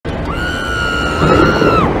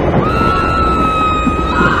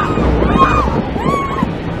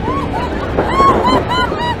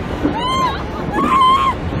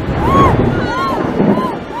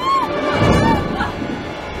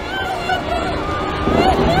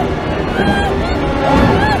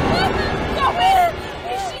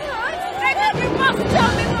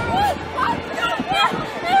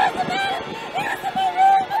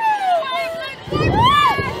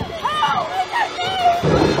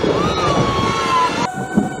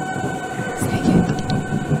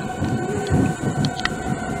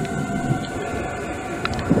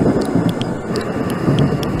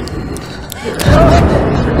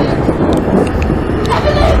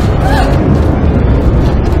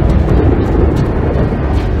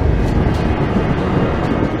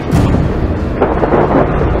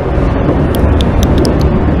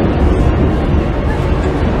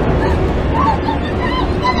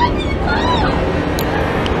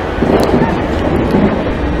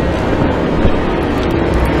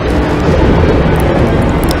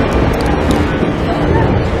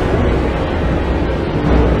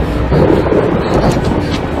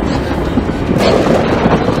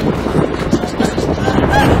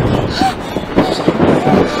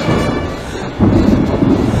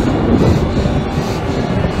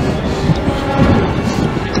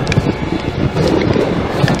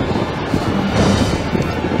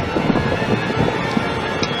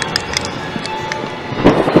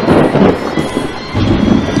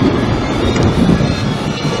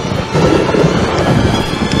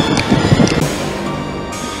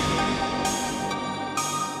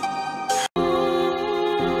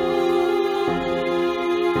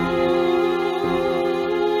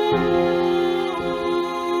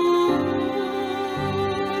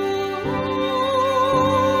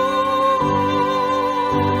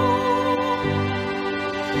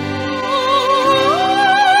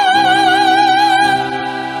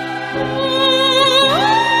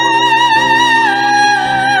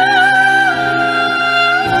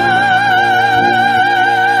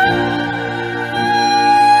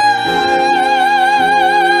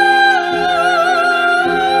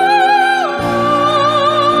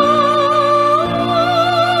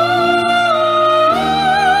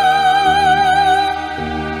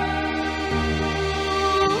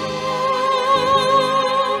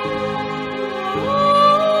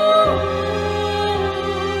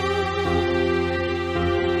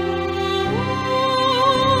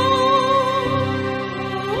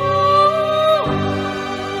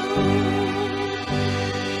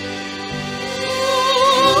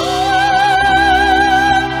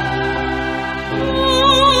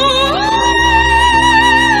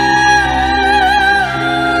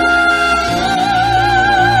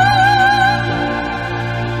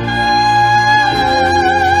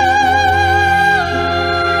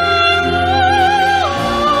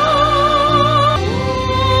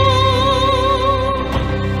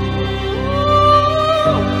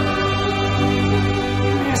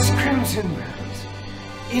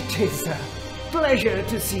It is a pleasure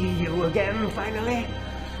to see you again, finally.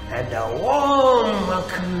 And a warm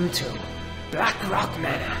welcome to Black Rock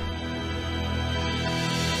Manor.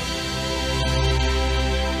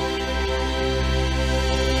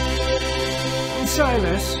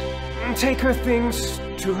 Silas, take her things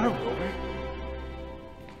to her room.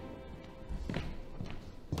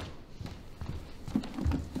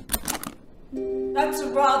 That's a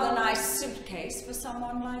rather nice suitcase for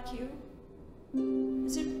someone like you.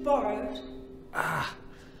 Is it borrowed?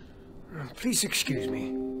 Please excuse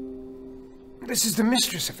me. This is the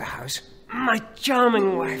mistress of the house, my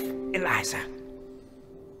charming wife, Eliza.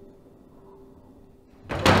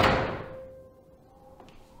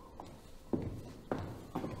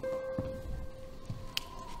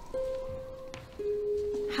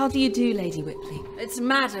 How do you do, Lady Whipley? It's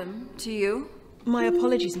madam to you. My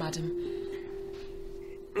apologies, madam.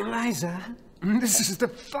 Eliza, this is the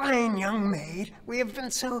fine young maid we have been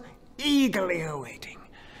so eagerly awaiting.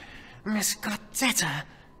 Miss Gotthetta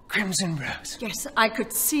Crimson Rose. Yes, I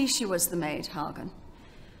could see she was the maid, Hagen.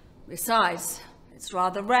 Besides, it's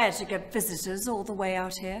rather rare to get visitors all the way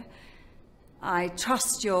out here. I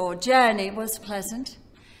trust your journey was pleasant.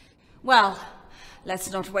 Well, let's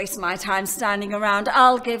not waste my time standing around.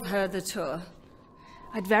 I'll give her the tour.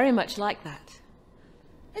 I'd very much like that.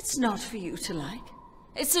 It's not for you to like.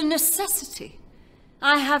 It's a necessity.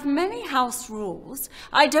 I have many house rules.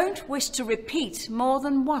 I don't wish to repeat more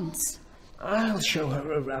than once. I'll show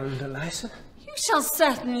her around, Eliza. You shall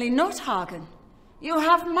certainly not, Hagen. You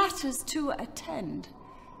have matters to attend.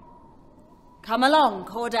 Come along,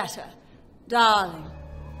 Cordetta, darling.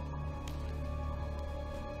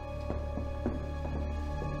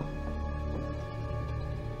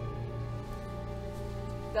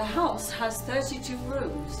 The house has 32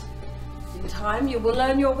 rooms. In time, you will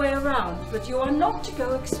learn your way around, but you are not to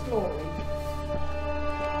go exploring.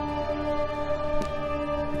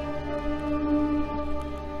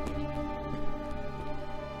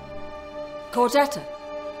 Cordetta.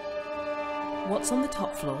 What's on the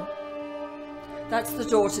top floor? That's the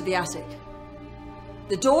door to the attic.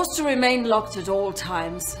 The door's to remain locked at all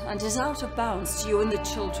times and is out of bounds to you and the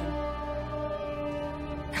children.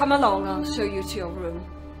 Come along, I'll show you to your room.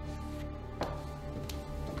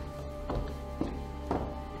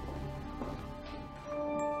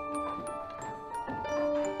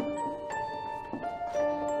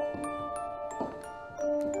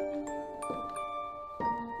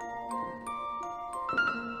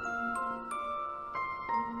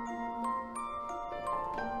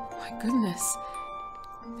 My goodness.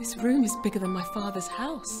 This room is bigger than my father's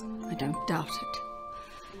house. I don't doubt it.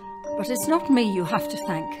 But it's not me you have to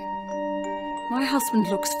thank. My husband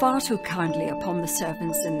looks far too kindly upon the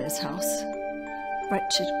servants in this house.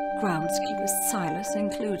 Wretched groundskeeper Silas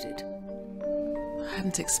included. I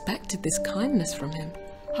hadn't expected this kindness from him.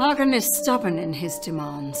 Hagen is stubborn in his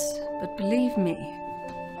demands, but believe me,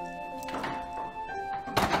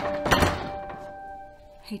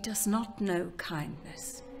 he does not know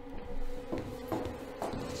kindness.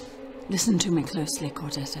 Listen to me closely,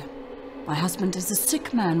 Cordetta. My husband is a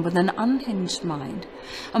sick man with an unhinged mind,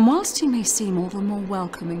 and whilst he may seem all the more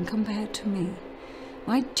welcoming compared to me,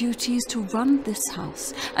 my duty is to run this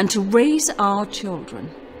house and to raise our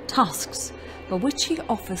children, tasks for which he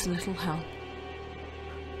offers little help.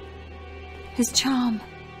 His charm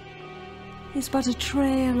is but a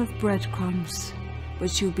trail of breadcrumbs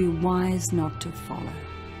which you'll be wise not to follow.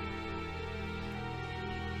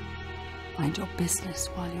 Mind your business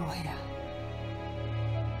while you're here.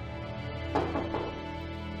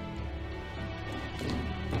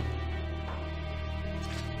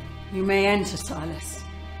 You may enter, Silas.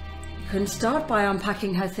 You can start by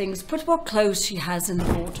unpacking her things. Put what clothes she has in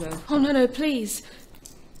the wardrobe. Oh, no, please.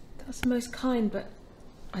 That's most kind, but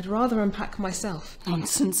I'd rather unpack myself.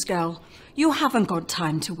 Nonsense, girl. You haven't got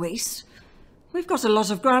time to waste. We've got a lot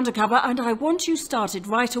of ground to cover, and I want you started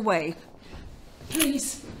right away.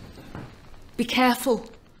 Please. Be careful.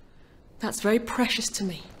 That's very precious to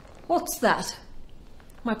me. What's that?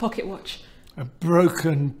 My pocket watch. A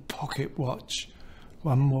broken pocket watch.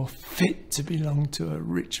 One more fit to belong to a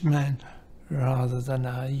rich man rather than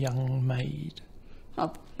a young maid.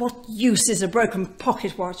 Of what use is a broken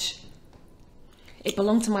pocket watch? It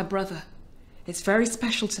belonged to my brother. It's very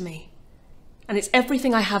special to me. And it's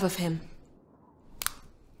everything I have of him.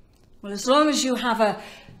 Well, as long as you have a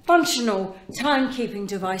functional timekeeping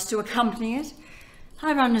device to accompany it.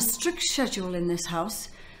 I run a strict schedule in this house,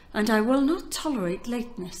 and I will not tolerate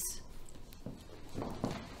lateness.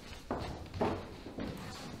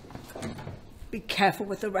 Be careful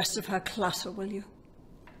with the rest of her clutter, will you?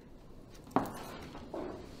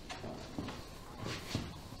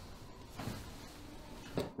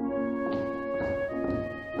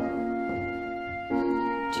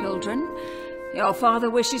 Children, your father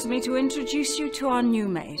wishes me to introduce you to our new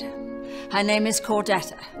maid. Her name is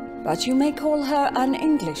Cordetta, but you may call her an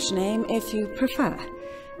English name if you prefer.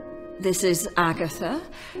 This is Agatha,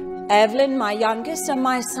 Evelyn, my youngest, and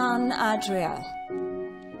my son, Adriel.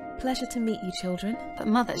 Pleasure to meet you, children. But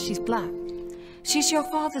Mother, she's black. She's your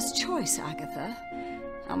father's choice, Agatha,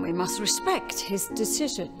 and we must respect his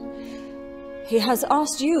decision. He has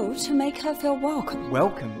asked you to make her feel welcome.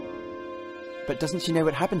 Welcome? But doesn't she know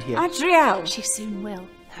what happened here? Adriel! She soon will.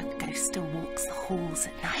 Her ghost still walks the halls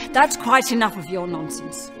at night. That's quite enough of your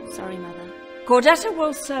nonsense. Sorry, Mother. Cordetta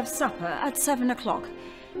will serve supper at 7 o'clock.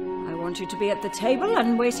 I want you to be at the table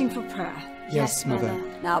and waiting for prayer. Yes, Mother.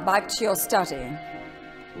 Now back to your studying.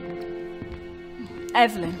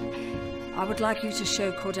 Evelyn, I would like you to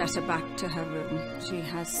show Cordetta back to her room. She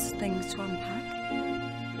has things to unpack.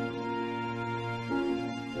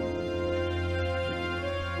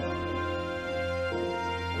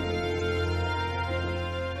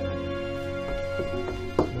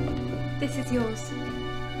 This is yours.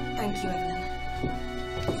 Thank you, Evelyn.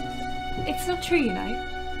 It's not true, you know.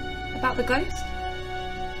 About the ghost.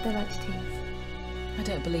 They're entities. I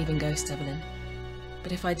don't believe in ghosts, Evelyn.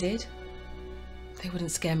 But if I did, they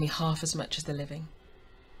wouldn't scare me half as much as the living.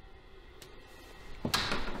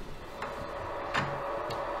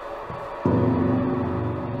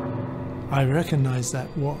 I recognize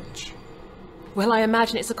that watch. Well, I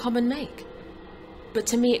imagine it's a common make. But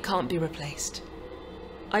to me, it can't be replaced.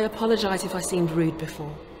 I apologize if I seemed rude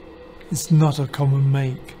before. It's not a common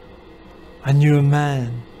make. I knew a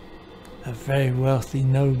man, a very wealthy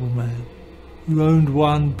nobleman, who owned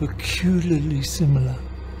one peculiarly similar.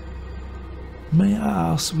 May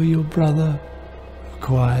I ask where your brother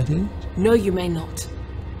acquired it? No, you may not.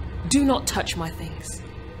 Do not touch my things.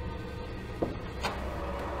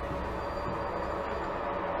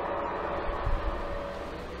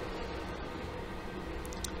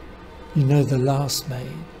 You know the last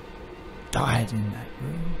maid died in that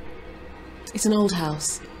room. It's an old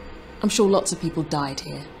house. I'm sure lots of people died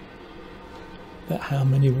here. But how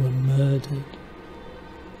many were murdered?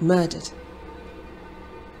 Murdered?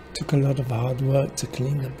 Took a lot of hard work to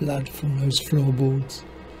clean the blood from those floorboards.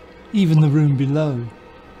 Even the room below,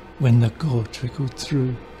 when the gore trickled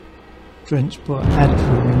through, drenched poor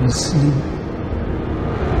Adler in his sleep.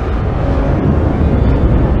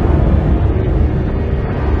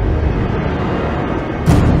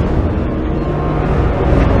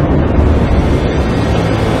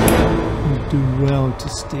 You do well to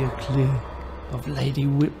steer clear of Lady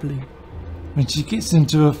Whipley when she gets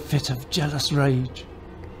into a fit of jealous rage.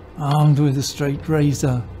 Armed with a straight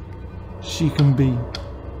razor, she can be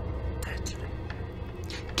deadly.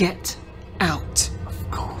 Get out.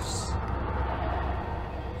 Of course.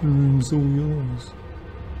 The room's all yours.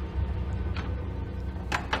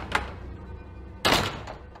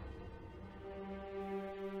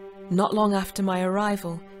 Not long after my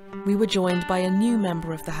arrival, we were joined by a new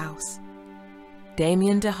member of the house.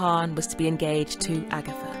 Damien de Haan was to be engaged to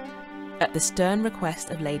Agatha, at the stern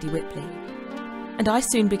request of Lady Whipley. And I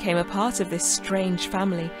soon became a part of this strange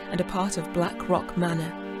family and a part of Black Rock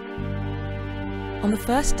Manor. On the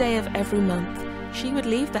first day of every month, she would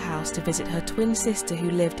leave the house to visit her twin sister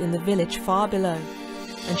who lived in the village far below,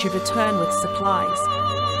 and should return with supplies,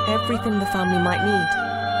 everything the family might need.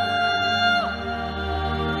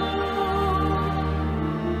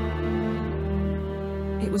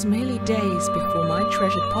 It was merely days before my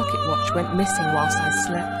treasured pocket watch went missing whilst I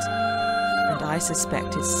slept, and I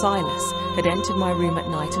suspected Silas had entered my room at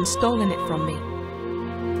night and stolen it from me.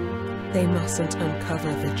 They mustn't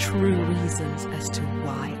uncover the true reasons as to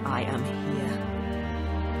why I am here.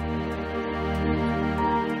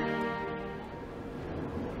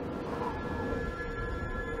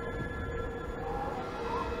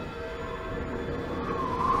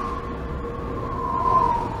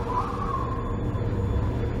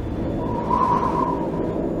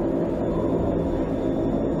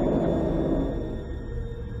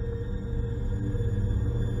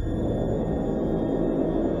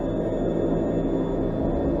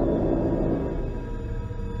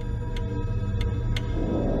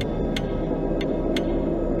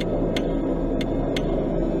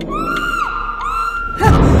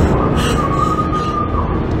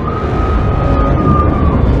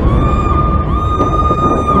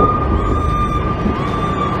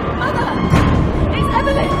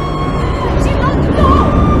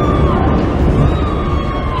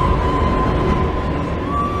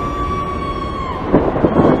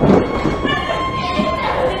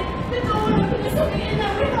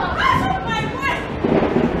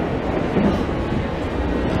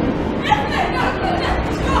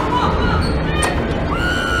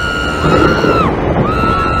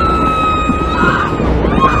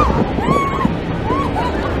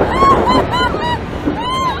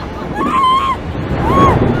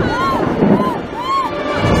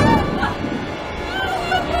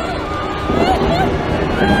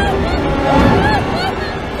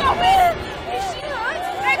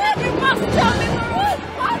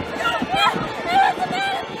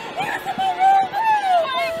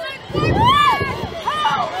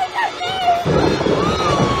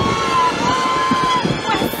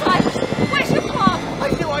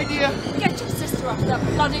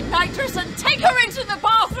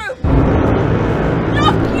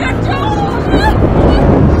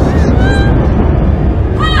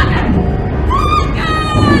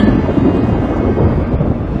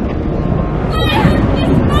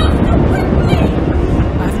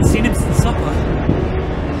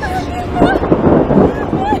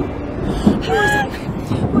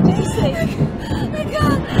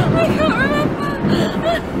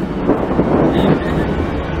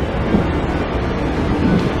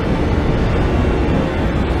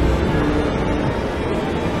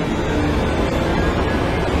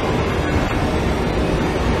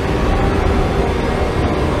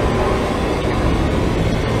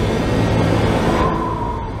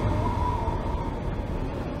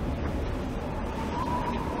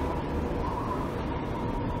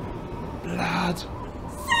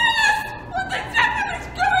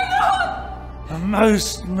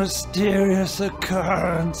 Most mysterious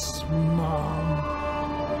occurrence, Mom.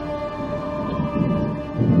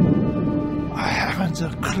 I haven't a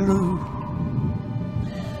clue.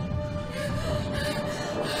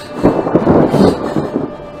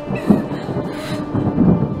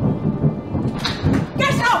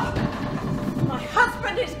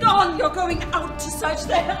 search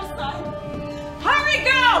the hillside. Hurry,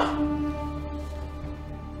 girl!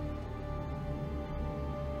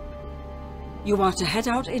 You are to head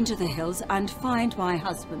out into the hills and find my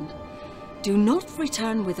husband. Do not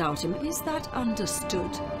return without him. Is that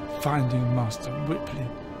understood? Finding Master Whipley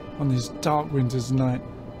on this dark winter's night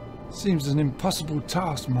seems an impossible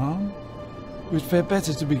task, Ma'am. We'd fare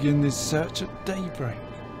better to begin this search at daybreak.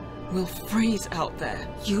 We'll freeze out there.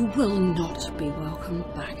 You will not be welcomed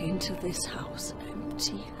back into this house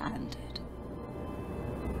empty-handed.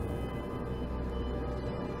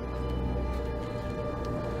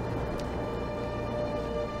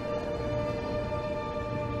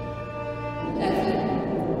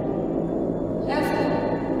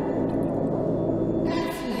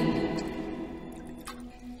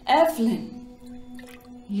 Evelyn,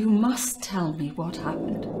 you must tell me what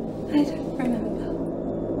happened. I don't remember.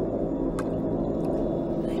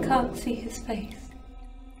 I can't see his face.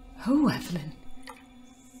 Who, Evelyn?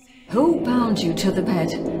 Who bound you to the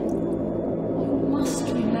bed? You must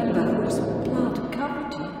remember whose blood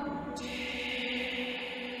covered you.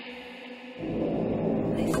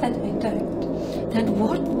 I said I don't. Then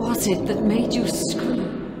what was it that made you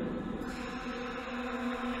scream?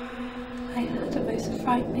 I had a most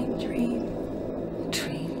frightening dream.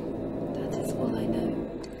 Dream? That is all I know.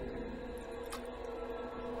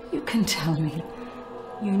 You can tell me.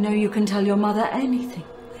 You know you can tell your mother anything.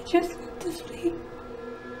 I just want to sleep.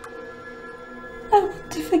 I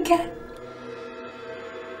want to forget.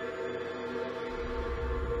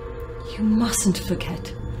 You mustn't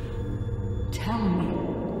forget. Tell me.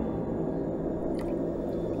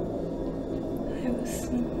 I was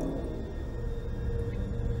small.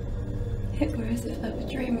 It were as if I were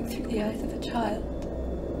dreaming through the eyes of a child.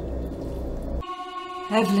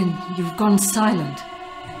 Evelyn, you've gone silent.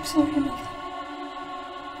 I'm sorry, Mother.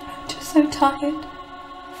 I'm just so tired.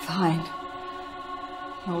 Fine.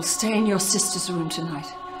 You'll stay in your sister's room tonight.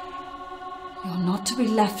 You're not to be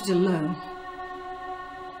left alone.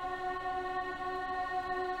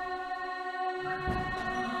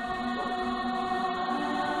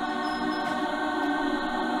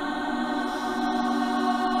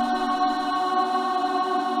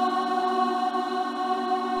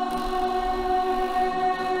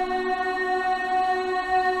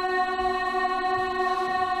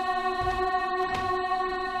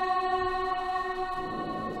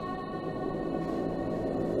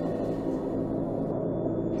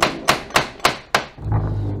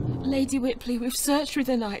 Lady Whipley, we've searched through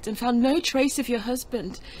the night and found no trace of your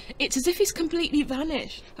husband. It's as if he's completely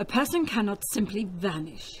vanished. A person cannot simply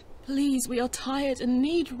vanish. Please, we are tired and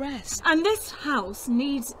need rest. And this house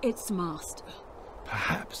needs its master.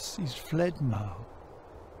 Perhaps he's fled, Ma'am.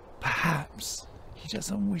 Perhaps he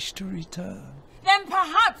doesn't wish to return. Then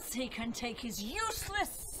perhaps he can take his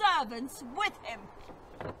useless servants with him.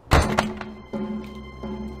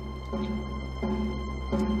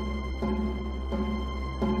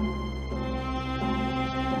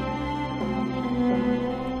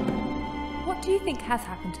 What do you think has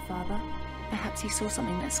happened to Father? Perhaps he saw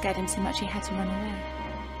something that scared him so much he had to run away.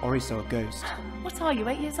 Or he saw a ghost. What are you,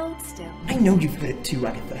 8 years old still? I know you've heard it too,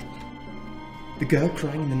 Agatha. The girl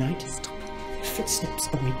crying in the night. Stop. Footsteps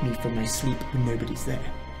awake me from my sleep when nobody's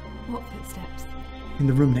there. What footsteps? In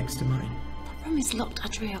the room next to mine. The room is locked,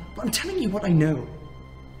 Adriel. But I'm telling you what I know.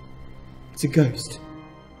 It's a ghost.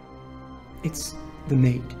 It's the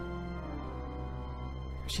maid.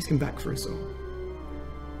 She's come back for us all.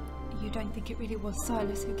 You don't think it really was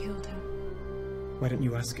Silas who killed her? Why don't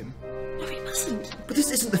you ask him? No, he mustn't. But this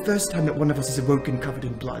isn't the first time that one of us has awoken covered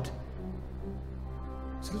in blood.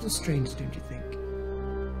 It's a little strange, don't you think?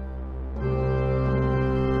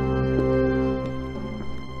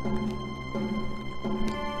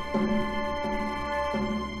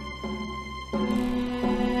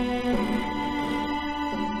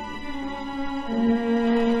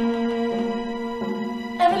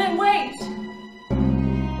 Evelyn, wait!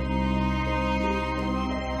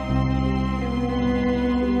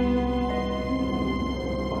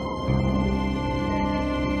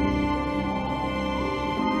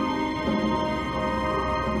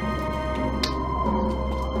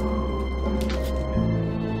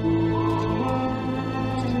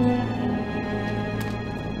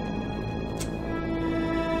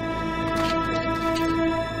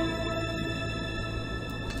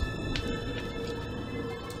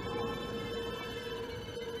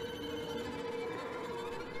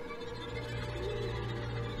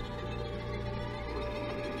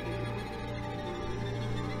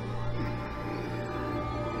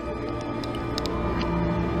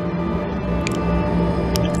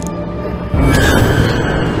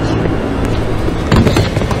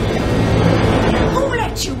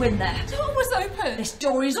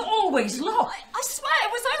 always locked. I swear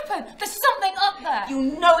it was open. There's something up there.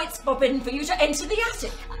 You know it's forbidden for you to enter the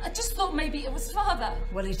attic. I just thought maybe it was Father.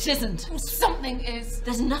 Well, it isn't. Well, something is.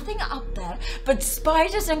 There's nothing up there but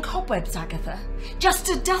spiders and cobwebs, Agatha. Just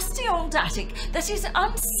a dusty old attic that is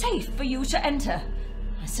unsafe for you to enter.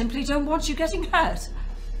 I simply don't want you getting hurt.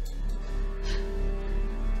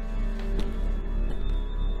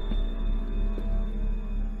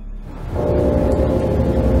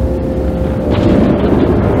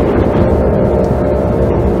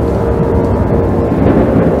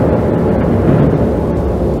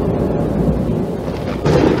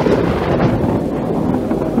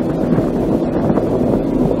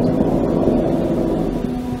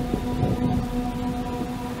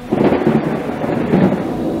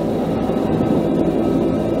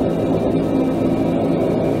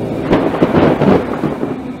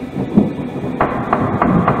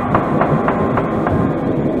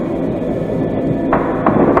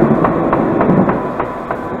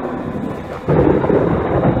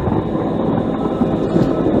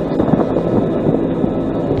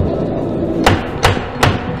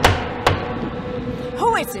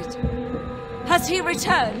 Has he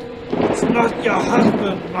returned? It's not your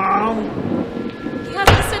husband, Mom. He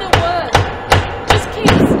hasn't said a word. Just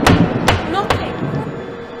keeps knocking.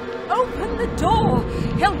 Open the door.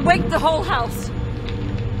 He'll wake the whole house.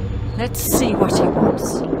 Let's see what he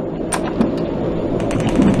wants.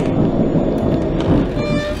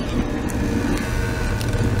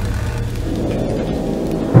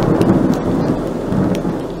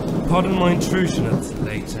 Pardon my intrusion at this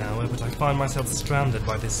late hour, but I find myself stranded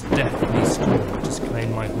by this deathly storm which has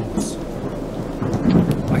claimed my horse.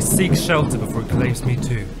 I seek shelter before it claims me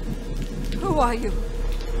too. Who are you?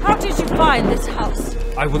 How did you find this house?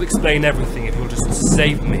 I will explain everything if you'll just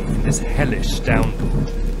save me from this hellish downpour.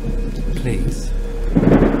 Please.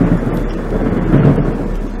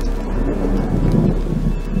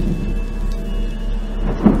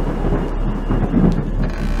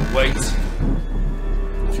 Wait.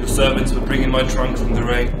 If your servants would bring in my trunk from the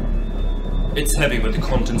rain. It's heavy, but the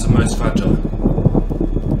contents are most fragile.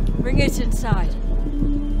 Bring it inside.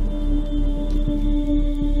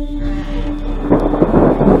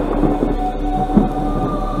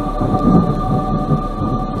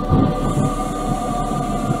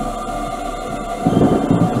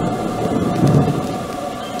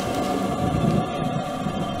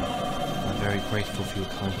 Grateful for your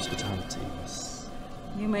kind hospitality, miss.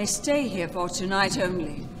 You may stay here for tonight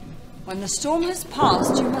only. When the storm has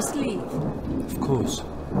passed, you must leave. Of course.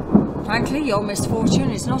 Frankly, your misfortune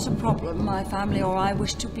is not a problem my family or I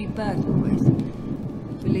wish to be burdened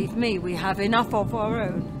with. Believe me, we have enough of our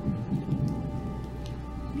own.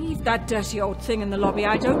 Leave that dirty old thing in the lobby.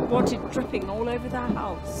 I don't want it dripping all over the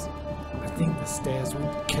house. I think the stairs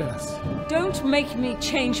would kill us. Don't make me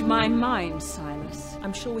change my mind, Silas.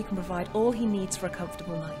 I'm sure we can provide all he needs for a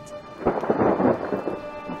comfortable night.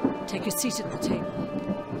 Take a seat at the table.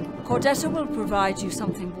 Cordetta will provide you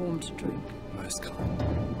something warm to drink. Most kind.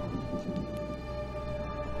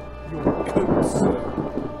 Your coat, sir.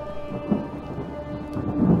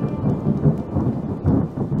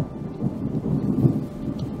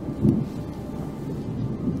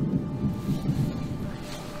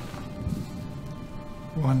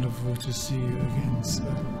 Wonderful to see you again,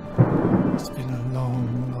 sir. It's been a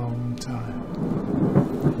long, long time.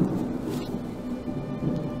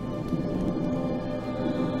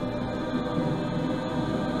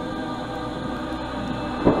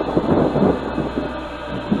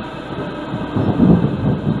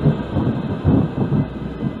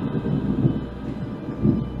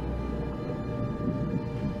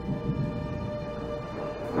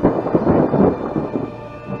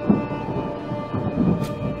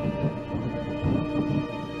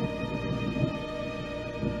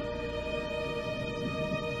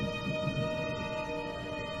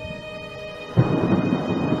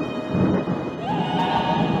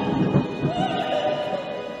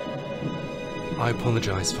 I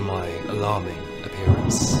apologise for my alarming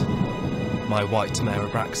appearance. My white mare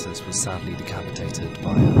Abraxas was sadly decapitated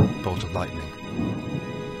by a bolt of lightning.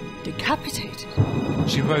 Decapitated?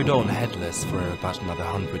 She rode on headless for about another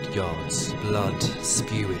 100 yards, blood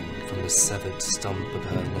spewing from the severed stump of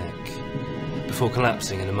her neck, before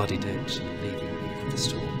collapsing in a muddy ditch and leaving me for the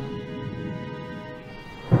storm.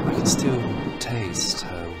 I can still taste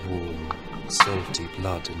her warm, salty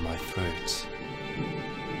blood in my throat.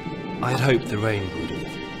 I had hoped the rain would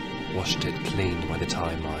have washed it clean by the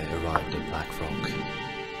time I arrived at Black Rock.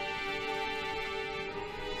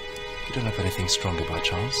 You don't have anything stronger by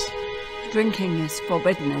chance? Drinking is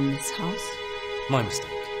forbidden in this house. My mistake.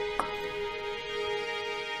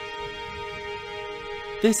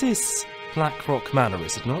 This is Blackrock Manor,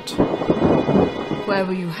 is it not? Where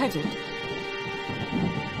were you headed?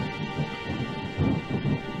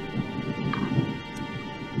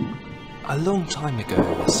 A long time ago,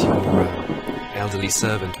 as your elderly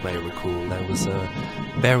servant may recall, there was a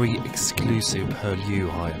very exclusive purlieu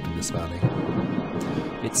high up in this valley.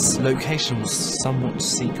 Its location was somewhat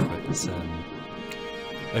secret.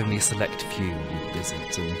 Only a select few would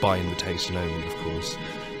visit, and by invitation only, of course.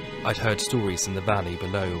 I'd heard stories in the valley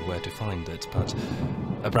below where to find it, but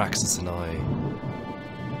Abraxas and I...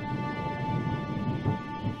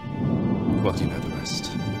 well, you know the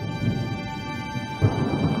rest.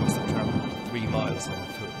 I must have travelled 3 miles on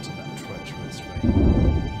foot in that treacherous rain.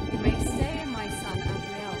 You may stay in my son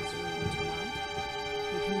Adriel's room tonight.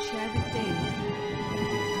 You can share with Damien.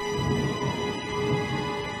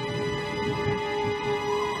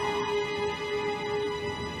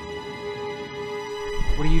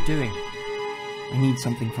 What are you doing? I need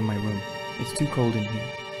something from my room. It's too cold in here.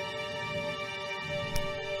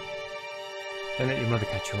 Don't let your mother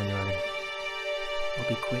catch you on your own. I'll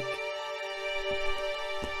be quick.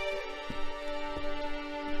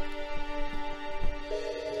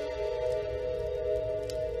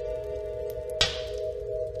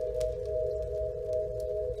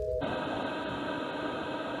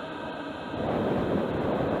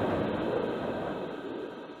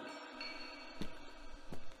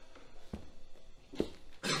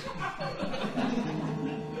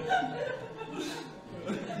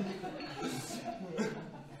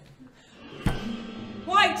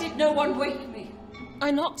 No one wake me.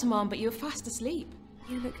 I knocked, Mom, but you were fast asleep.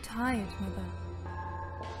 You look tired, Mother.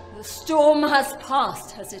 The storm has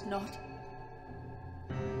passed, has it not?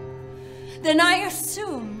 Then I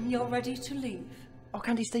assume you're ready to leave. Oh,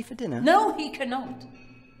 can't he stay for dinner? No, he cannot.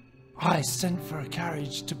 I sent for a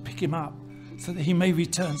carriage to pick him up so that he may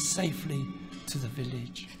return safely to the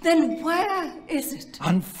village. Then where is it?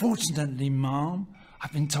 Unfortunately, Ma'am,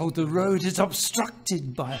 I've been told the road is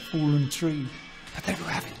obstructed by a fallen tree, but they will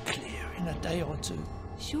have it clear in a day or two.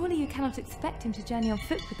 Surely you cannot expect him to journey on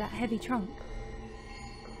foot with that heavy trunk.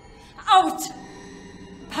 Out!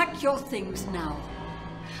 Pack your things now.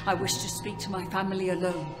 I wish to speak to my family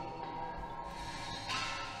alone.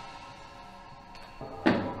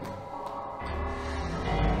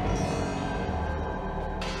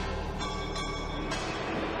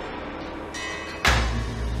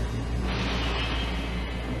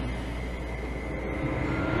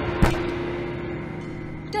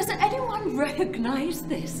 Does anyone recognize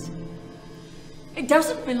this? It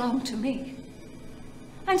doesn't belong to me.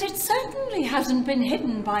 And it certainly hasn't been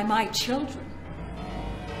hidden by my children.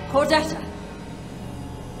 Cordetta.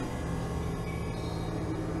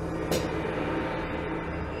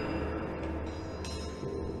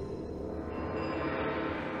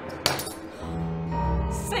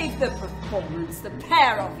 Save the performance, the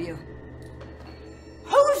pair of you.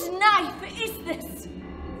 Whose knife is this?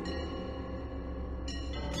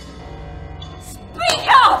 Speak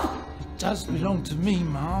up! It does belong to me,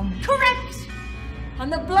 Ma'am. Correct!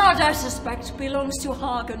 And the blood, I suspect, belongs to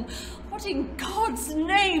Hagen. What in God's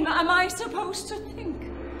name am I supposed to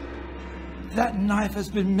think? That knife has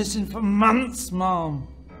been missing for months, Ma'am.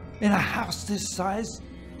 In a house this size,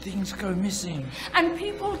 things go missing. And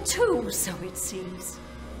people too, so it seems.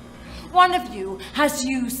 One of you has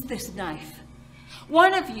used this knife.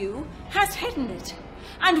 One of you has hidden it.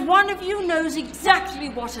 And one of you knows exactly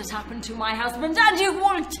what has happened to my husband, and you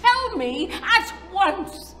will tell me at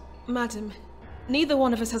once. Madam, neither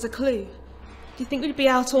one of us has a clue. Do you think we'd be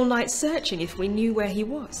out all night searching if we knew where he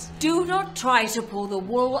was? Do not try to pull the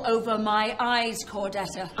wool over my eyes,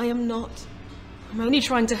 Cordetta. I am not. I'm only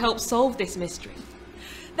trying to help solve this mystery.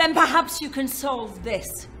 Then perhaps you can solve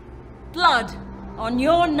this. Blood on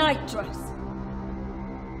your nightdress.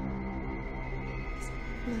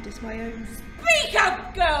 Blood is my own. Speak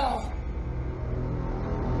up, girl!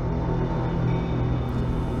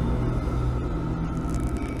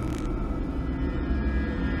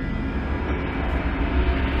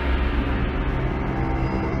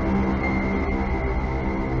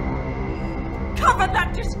 Cover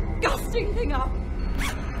that disgusting thing up!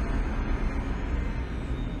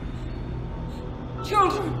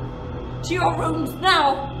 Children, to your rooms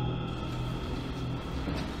now!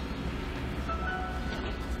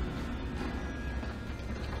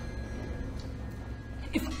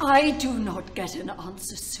 If I do not get an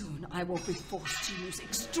answer soon, I will be forced to use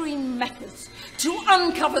extreme methods to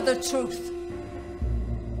uncover the truth.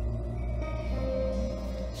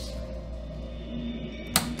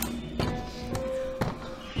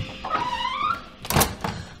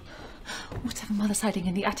 Whatever Mother's hiding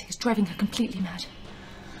in the attic is driving her completely mad.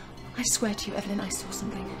 I swear to you, Evelyn, I saw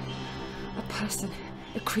something. A person,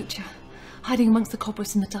 a creature, hiding amongst the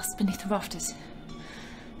cobwebs and the dust beneath the rafters.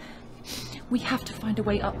 We have to find a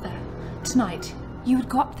way up there. Tonight. You would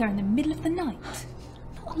go up there in the middle of the night?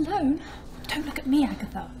 Not alone. Don't look at me,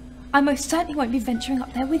 Agatha. I most certainly won't be venturing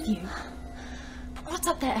up there with you. But what's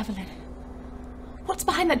up there, Evelyn? What's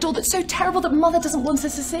behind that door that's so terrible that Mother doesn't want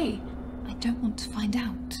us to see? I don't want to find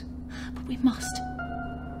out. But we must.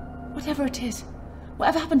 Whatever it is,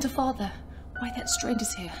 whatever happened to Father, why that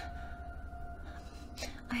stranger's here.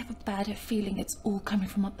 I have a bad feeling it's all coming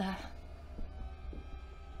from up there.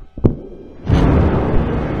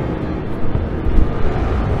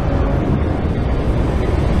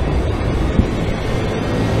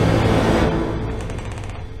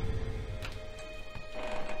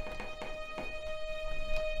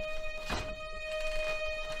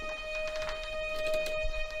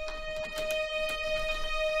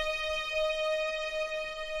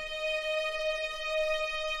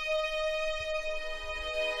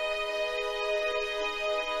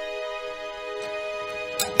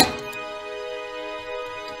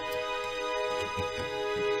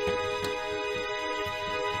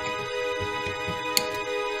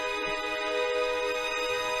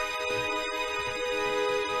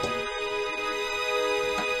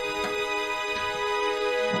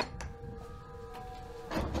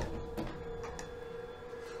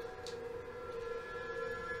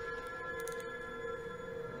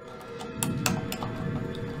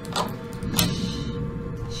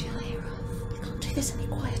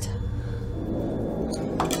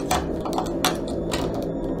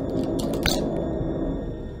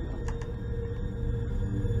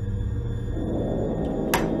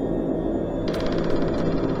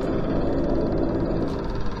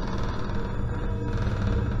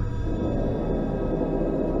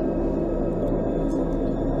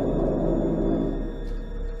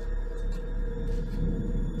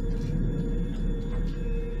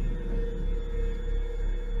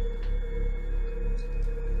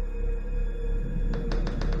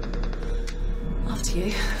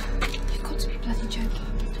 You've got to be bloody joking.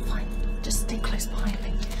 Fine, just stay close behind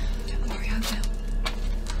me. Don't worry, I will.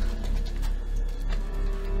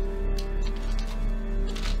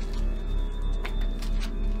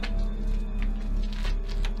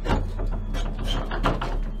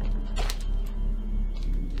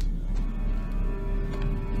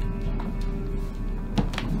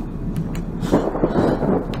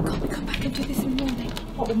 Can't we come back and do this in the morning?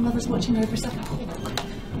 What with Mother's watching over us like a hawk?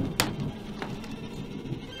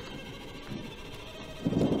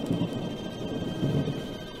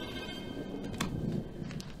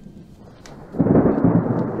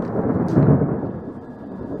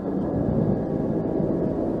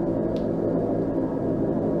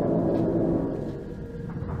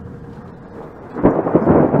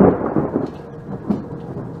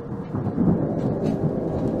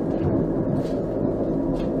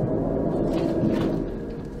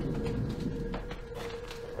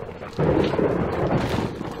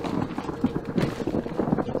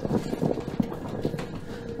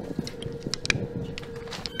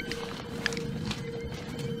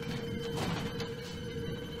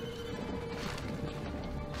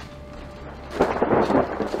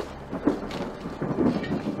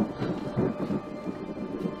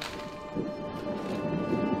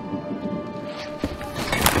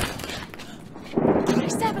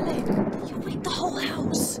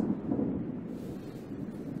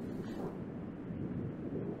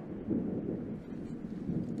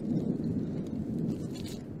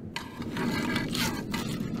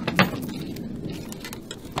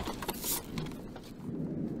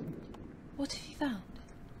 What have you found?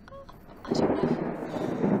 I don't know.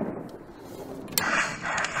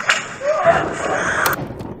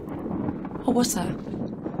 What was that?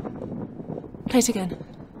 Play it again.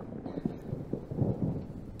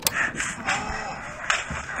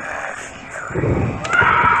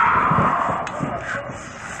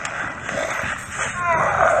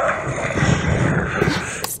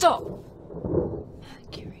 Stop!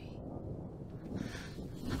 Mercury.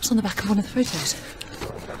 That was on the back of one of the photos.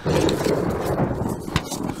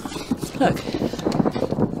 Look.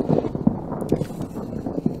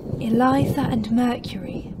 Eliza and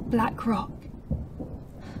Mercury, Black Rock.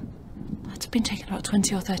 That's been taken about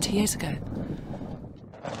 20 or 30 years ago.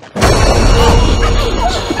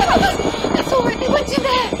 That's all right, they went in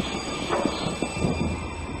there!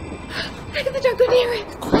 Agatha, don't go near it!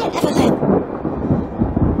 Quiet, Evelyn!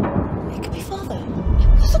 It could be Father.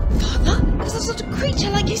 It wasn't Father! It was a sort of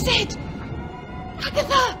creature, like you said!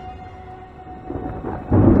 Agatha!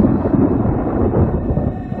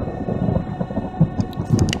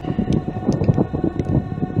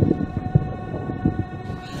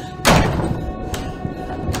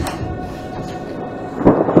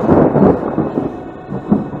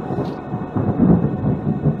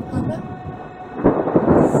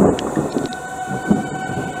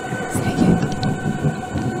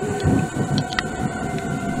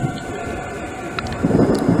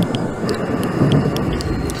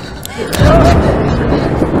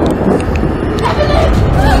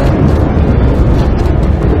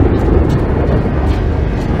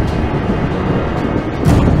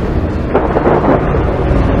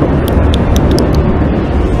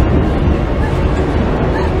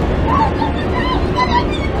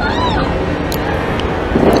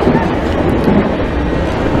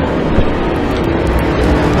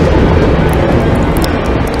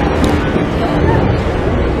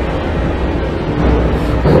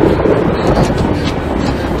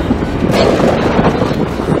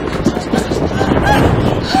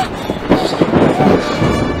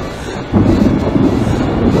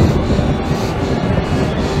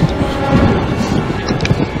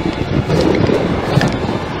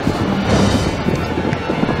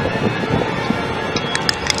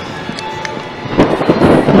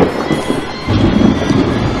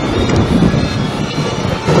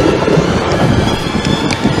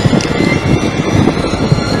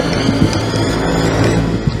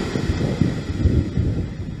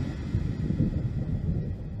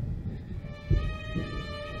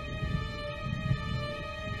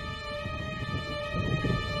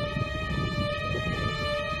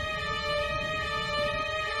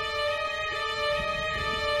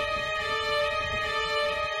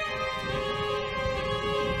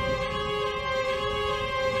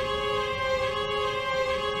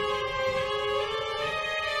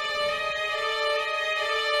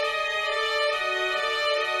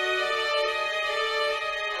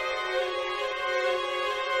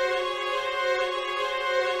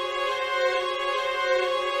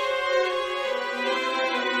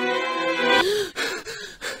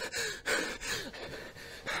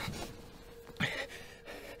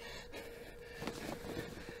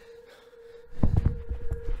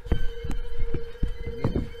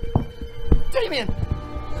 Damien!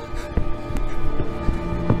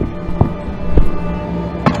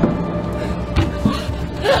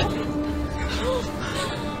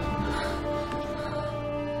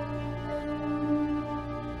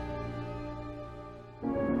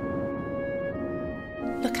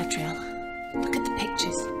 Look, Adriel. Look at the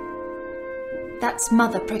pictures. That's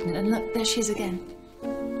Mother pregnant, and look, there she is again.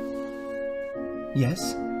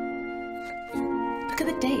 Yes? Look at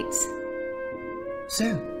the dates.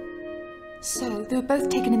 So, they were both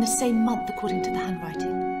taken in the same month according to the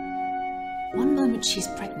handwriting. One moment she's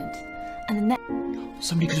pregnant, and the next...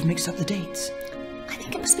 somebody could have mixed up the dates. I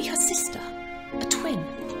think it must be her sister, a twin.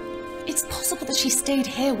 It's possible that she stayed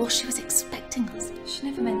here while she was expecting us. She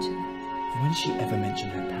never mentioned that. When did she ever mention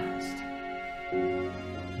her past?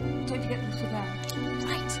 Don't forget the little there.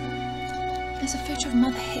 Right. There's a photo of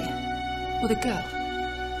Mother here, with a girl.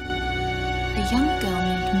 A young girl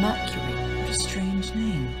named Mercury. What a strange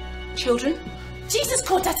name. Children? Jesus,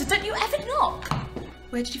 Cordetta, don't you ever knock!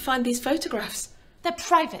 Where did you find these photographs? They're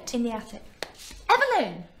private. In the attic.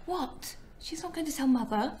 Evelyn! What? She's not going to tell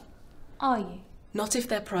Mother, are you? Not if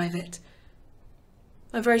they're private.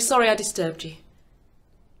 I'm very sorry I disturbed you.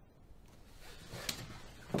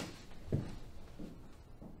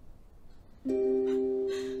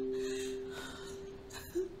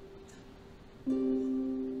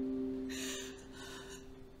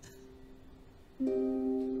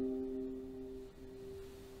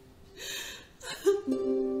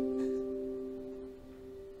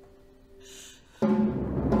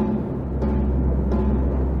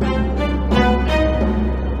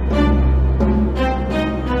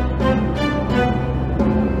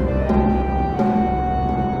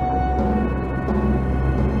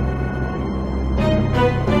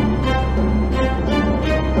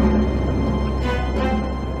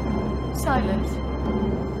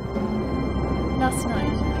 Last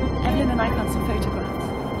night, Evelyn and I found some photographs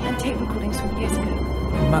and tape recordings from years ago.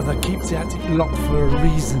 Your mother keeps the attic locked for a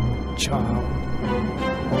reason, child.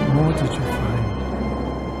 What more did you find?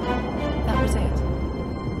 That was it.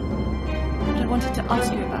 But I wanted to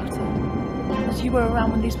ask you about it. As you were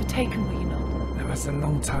around when these were taken, were you not? That was a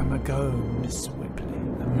long time ago, Miss Whipley.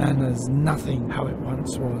 The manor's nothing how it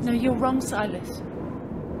once was. No, you're wrong, Silas.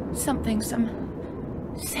 Some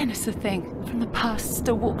sinister thing from the past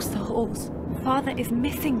still walks the halls. Father is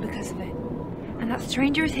missing because of it. And that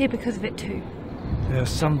stranger is here because of it too. There are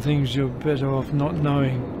some things you're better off not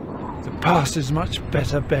knowing. The past is much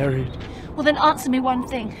better buried. Well then answer me one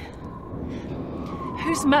thing.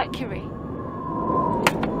 Who's Mercury?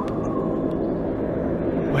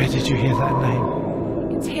 Where did you hear that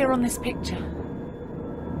name? It's here on this picture.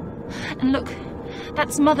 And look,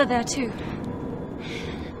 that's Mother there too.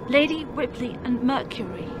 Lady Whipley and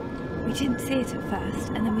Mercury. We didn't see it at first,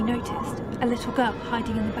 and then we noticed a little girl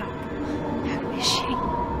hiding in the back. Who is she?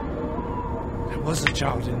 There was a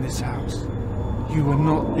child in this house. You were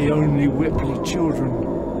not the only Whipley children.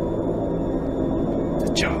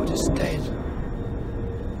 The child is dead.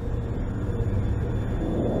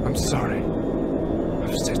 I'm sorry.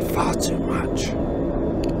 I've said far too much.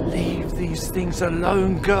 Leave these things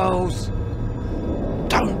alone, girls.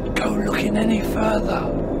 Don't go looking any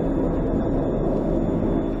further.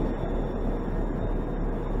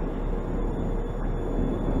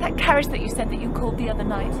 That carriage that you said that you called the other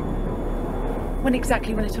night. When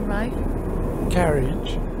exactly will it arrive?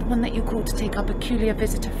 Carriage? The one that you called to take our peculiar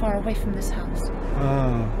visitor far away from this house.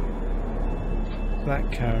 Ah,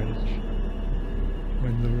 that carriage.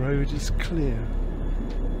 When the road is clear,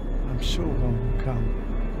 I'm sure one will come.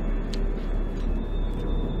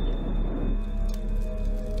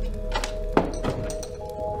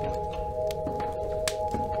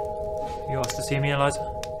 You asked to see me, Eliza?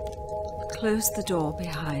 Close the door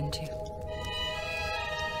behind you.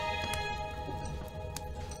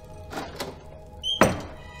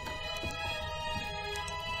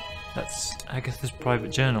 That's Agatha's private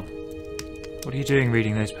journal. What are you doing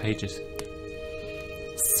reading those pages?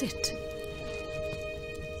 Sit.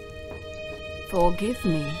 Forgive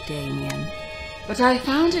me, Damien, but I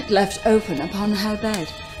found it left open upon her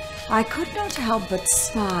bed. I could not help but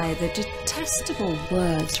spy the detestable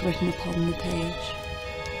words written upon the page.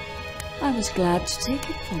 I was glad to take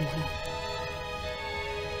it from her.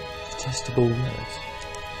 Detestable words.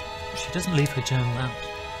 She doesn't leave her journal out.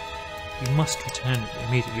 You must return it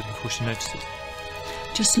immediately before she notices.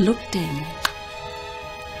 Just look, Damien.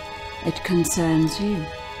 It concerns you.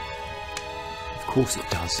 Of course it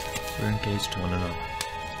does. We're engaged to one another.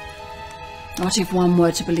 What if one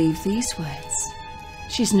were to believe these words?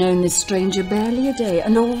 She's known this stranger barely a day,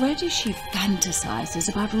 and already she fantasizes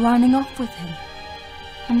about running off with him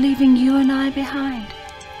and leaving you and I behind.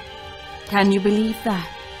 Can you believe that?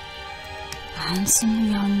 A handsome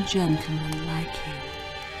young gentleman like you.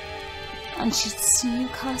 And she'd see you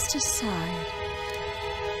cast aside.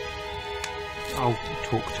 I'll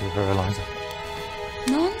talk to her, Eliza.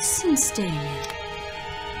 Nonsense, Damien.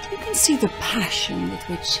 You can see the passion with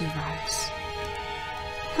which she writes.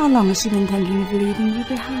 How long has she been thinking of leaving you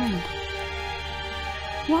behind?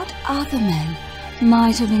 What other men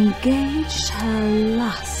might have engaged her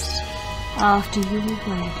lust after you were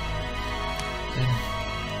wed? Then,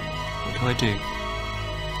 what do I do?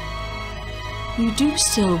 You do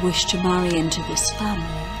still wish to marry into this family,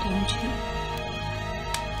 don't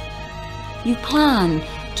you? You plan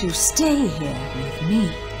to stay here with me?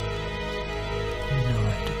 No, I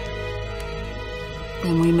don't.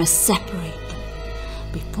 Then we must separate them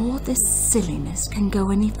before this silliness can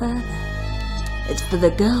go any further. It's for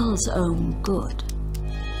the girl's own good.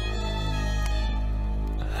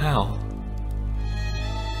 How?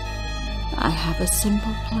 I have a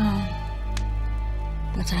simple plan.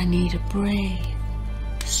 But I need a brave,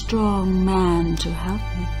 strong man to help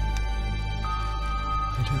me.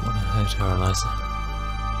 I don't want to hurt her, Eliza.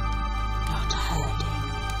 Not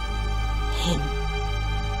hurting him.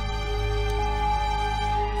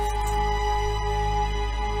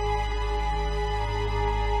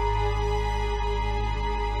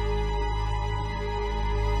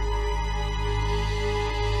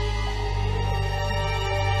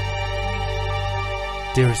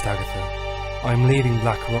 Dearest Agatha, I am leaving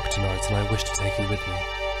Black Rock tonight and I wish to take you with me.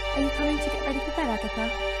 Are you coming to get ready for bed,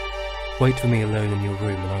 Agatha? Wait for me alone in your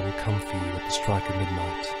room and I will come for you at the strike of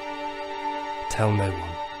midnight. Tell no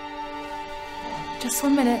one. Just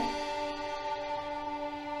 1 minute.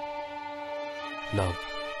 Love,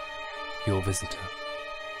 your visitor.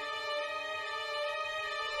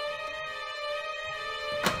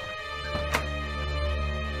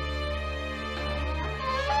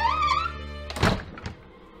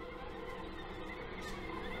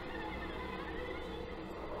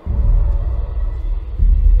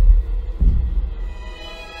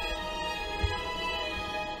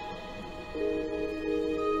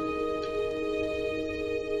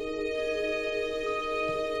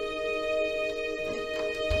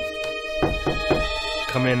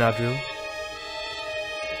 Come in, Adriel.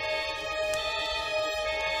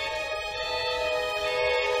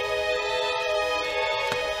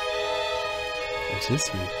 What is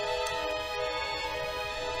he?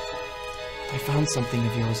 I found something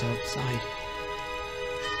of yours outside.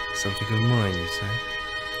 Something of mine, you say?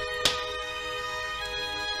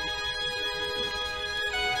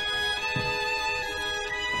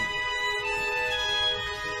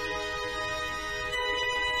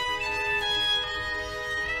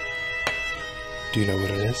 Do you know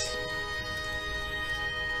what it is?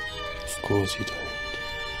 Of course you don't.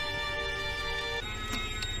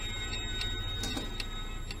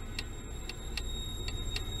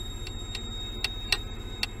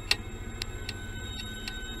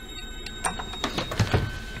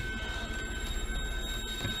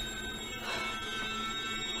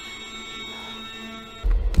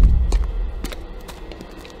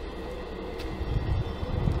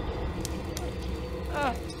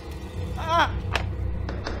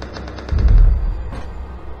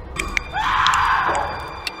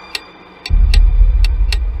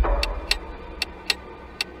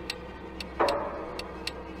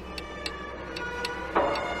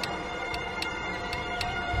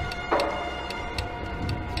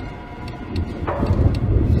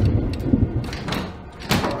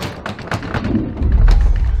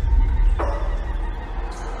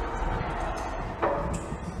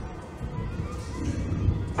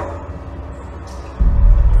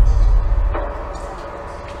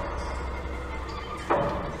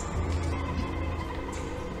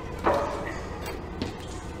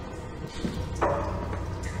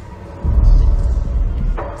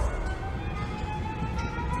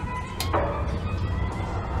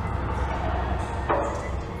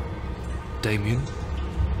 Damien?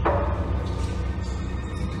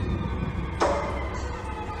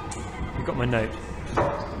 You got my note?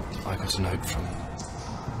 I got a note from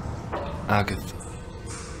Agatha.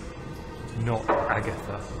 Not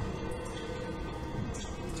Agatha.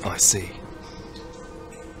 I see.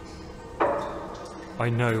 I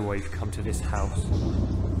know why you've come to this house,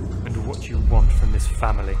 and what you want from this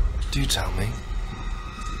family. Do tell me.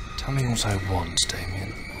 Tell me what I want,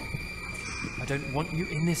 Damien. I don't want you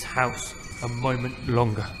in this house a moment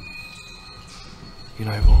longer. You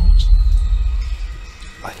know what?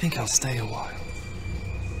 I think I'll stay a while.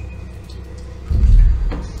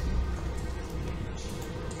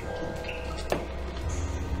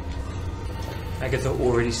 Agatha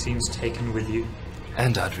already seems taken with you.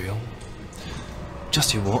 And Adriel.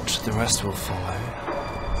 Just you watch, the rest will follow.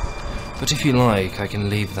 But if you like, I can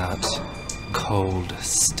leave that cold,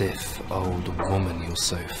 stiff old woman you're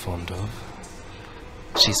so fond of.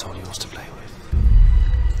 She's all yours to play with.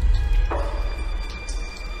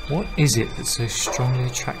 What is it that so strongly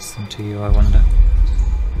attracts them to you, I wonder?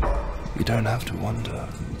 You don't have to wonder.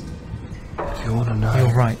 If you want to know...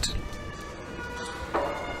 You're right.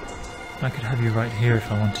 I could have you right here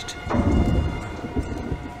if I wanted to.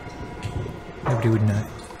 Nobody would know.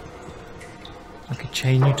 I could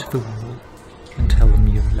chain you to the wall and tell them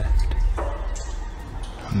you've left.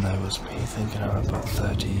 And there was me thinking I'm about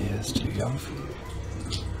 30 years too young for you.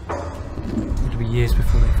 It'd be years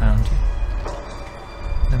before they found you.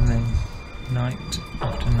 And then, night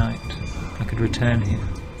after night, I could return here.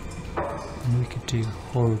 And we could do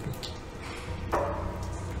horrible,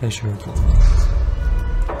 pleasurable.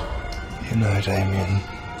 You know, Damien,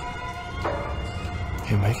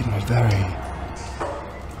 you're making me very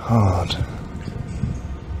hard.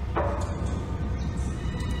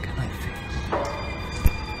 Can I feel?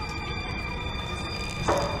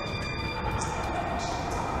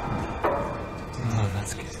 Oh,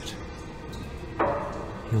 that's good.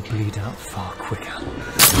 You'll bleed out far quicker.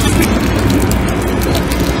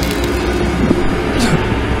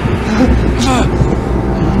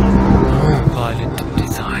 Violent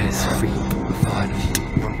desires reap violent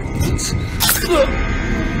rewards.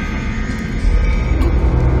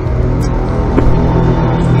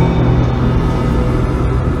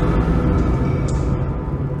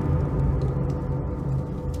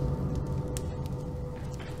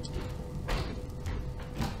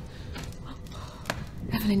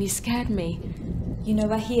 Evelyn, you scared me. You know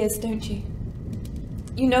where he is, don't you?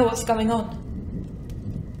 You know what's going on.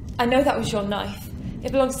 I know that was your knife.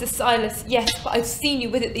 It belongs to Silas, yes, but I've seen you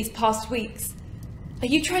with it these past weeks. Are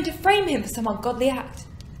you trying to frame him for some ungodly act?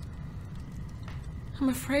 I'm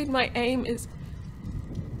afraid my aim is...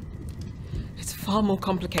 It's far more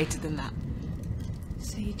complicated than that.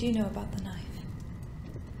 So you do know about the knife?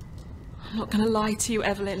 I'm not going to lie to you,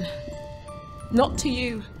 Evelyn. Not to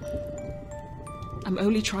you. I'm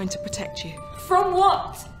only trying to protect you. From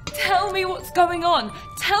what? Tell me what's going on.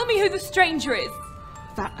 Tell me who the stranger is.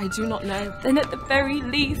 That I do not know. Then at the very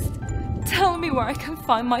least, tell me where I can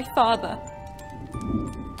find my father.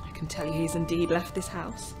 I can tell you he's indeed left this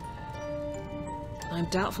house. I'm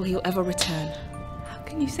doubtful he'll ever return. How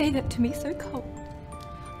can you say that to me so cold?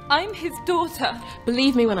 I'm his daughter.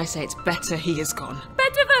 Believe me when I say it's better he is gone.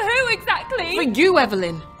 Better for who exactly? For you,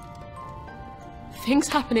 Evelyn. Things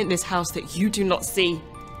happen in this house that you do not see.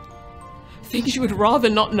 Things you would rather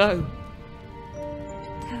not know.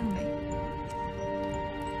 Tell me.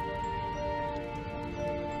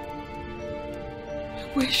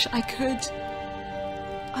 I wish I could.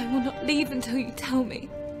 I will not leave until you tell me.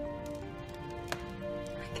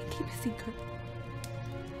 I can keep a secret.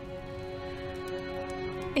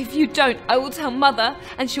 If you don't, I will tell Mother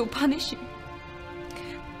and she'll punish you.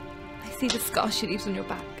 I see the scar she leaves on your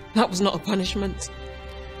back. That was not a punishment.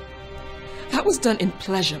 That was done in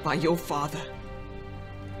pleasure by your father.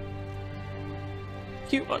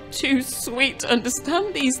 You are too sweet to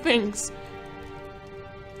understand these things.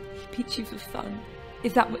 He beats you for fun.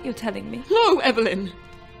 Is that what you're telling me? No, Evelyn.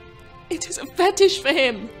 It is a fetish for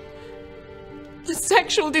him. A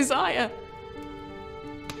sexual desire.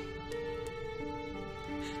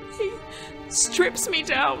 He strips me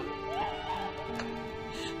down.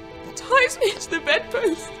 Ties me to the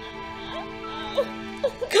bedpost.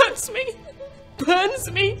 Cuts me. Burns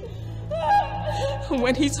me. And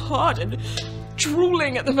when he's hard and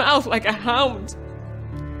drooling at the mouth like a hound,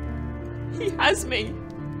 he has me.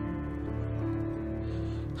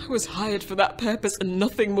 I was hired for that purpose and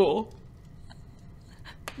nothing more.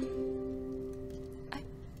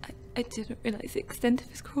 I didn't realise the extent of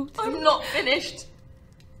his cruelty. I'm not finished.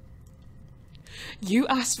 You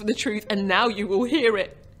asked for the truth and now you will hear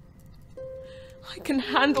it. I can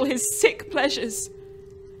handle his sick pleasures.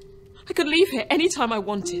 I could leave here any time I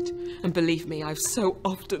wanted. And believe me, I've so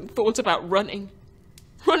often thought about running.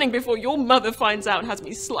 Running before your mother finds out and has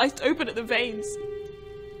me sliced open at the veins.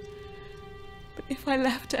 But if I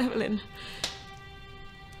left, Evelyn,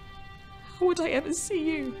 how would I ever see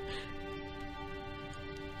you?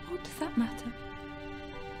 What does that matter?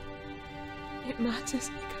 It matters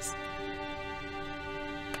because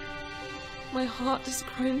my heart has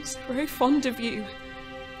grown so very fond of you.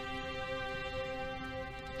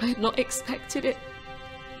 I had not expected it,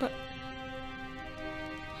 but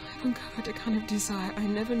I've uncovered a kind of desire I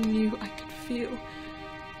never knew I could feel.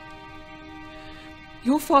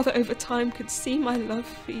 Your father over time could see my love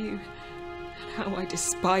for you and how I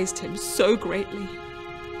despised him so greatly.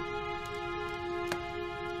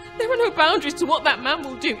 There are no boundaries to what that man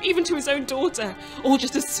will do, even to his own daughter, all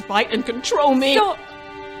just to spite and control me. Stop!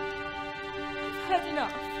 I've heard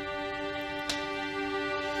enough.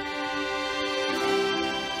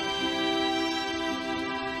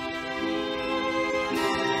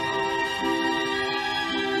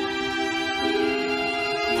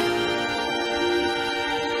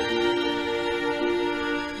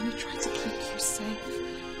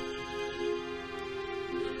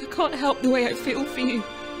 I can't help the way I feel for you.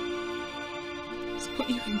 It's put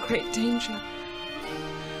you in great danger.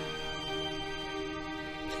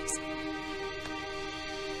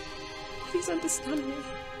 Please understand me.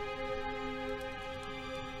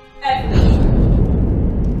 Evelyn!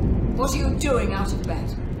 What are you doing out of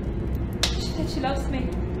bed? She said she loves me,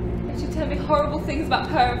 and she'll tell me horrible things about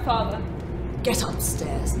her and father. Get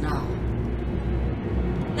upstairs now.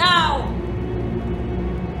 Now!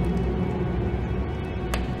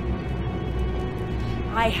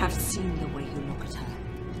 I have seen the way you look at her.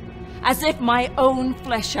 As if my own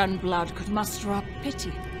flesh and blood could muster up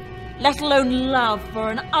pity, let alone love for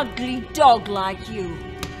an ugly dog like you.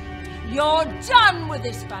 You're done with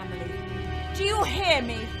this family. Do you hear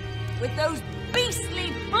me? With those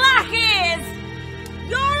beastly black ears!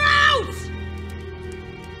 You're out!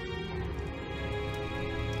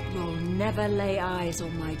 You'll never lay eyes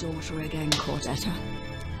on my daughter again, Cordetta.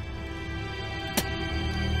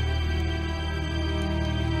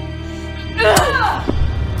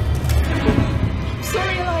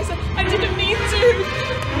 Sorry, Eliza. I didn't mean to.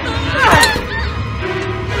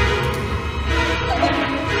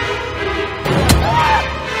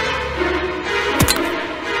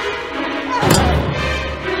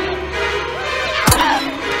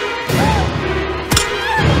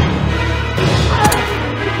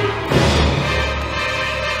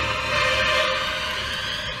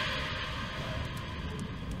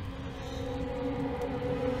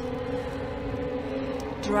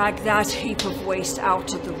 Drag that heap of waste out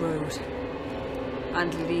to the road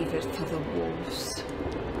and leave it for the wolves.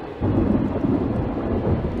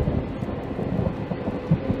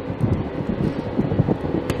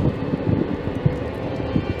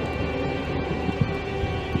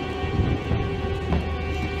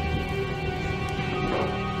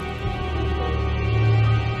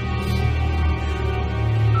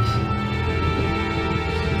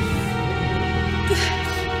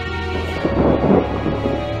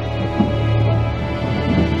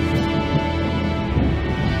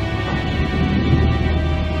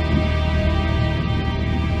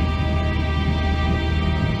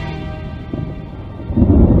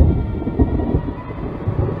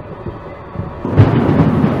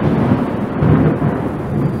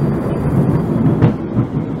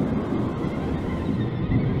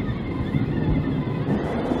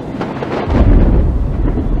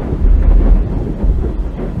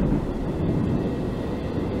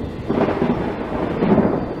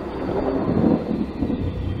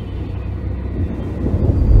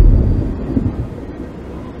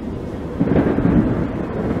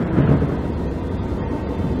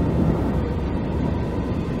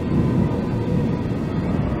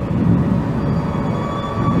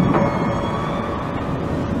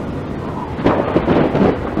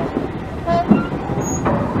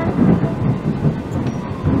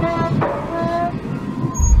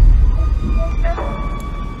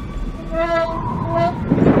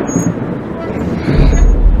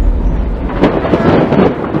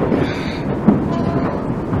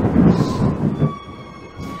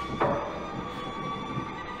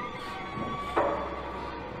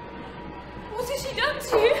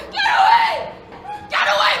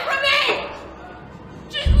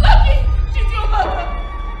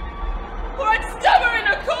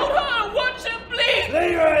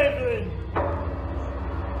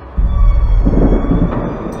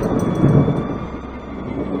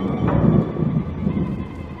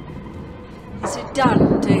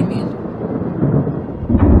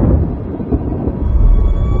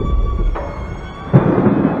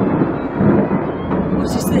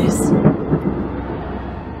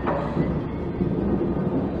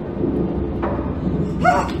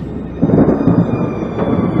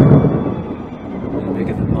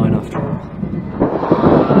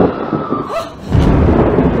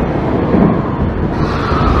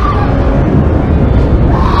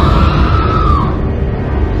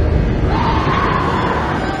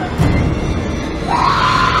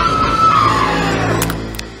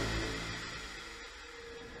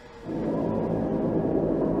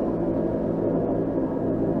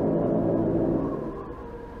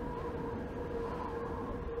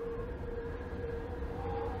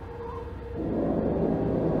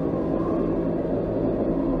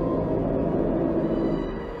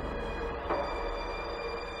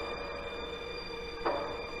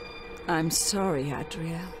 I'm sorry,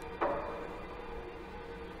 Adriel.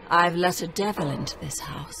 I've let a devil into this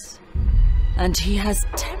house, and he has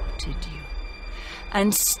tempted you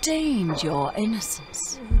and stained your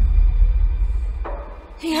innocence.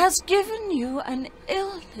 He has given you an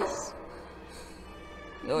illness.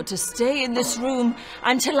 You're to stay in this room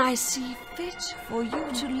until I see fit for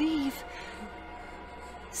you to leave.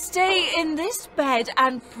 Stay in this bed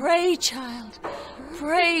and pray, child.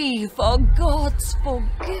 Pray for God's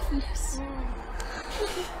forgiveness.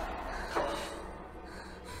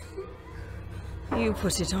 You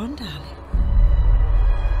put it on, darling.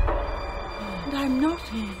 And I'm not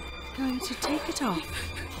going to take it off.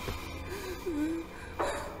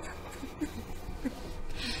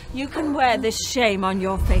 You can wear this shame on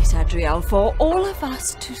your face, Adriel, for all of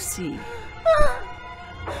us to see.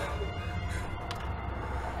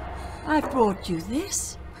 I've brought you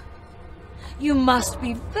this. You must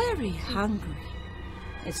be very hungry.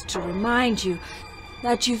 It's to remind you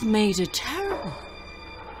that you've made a terrible,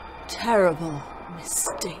 terrible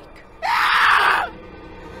mistake.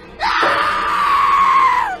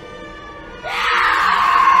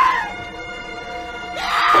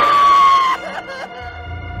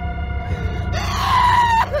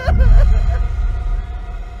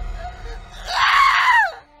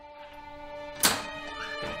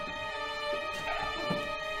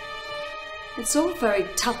 It's all very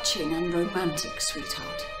touching and romantic,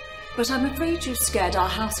 sweetheart. But I'm afraid you've scared our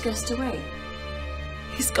house guest away.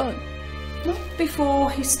 He's gone. Not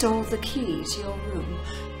before he stole the key to your room.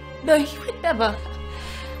 No, he would never.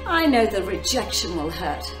 I know the rejection will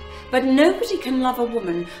hurt, but nobody can love a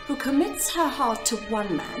woman who commits her heart to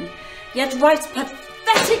one man, yet writes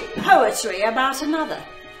pathetic poetry about another.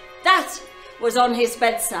 That was on his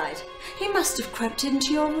bedside. He must have crept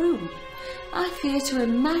into your room. I fear to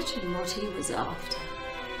imagine what he was after.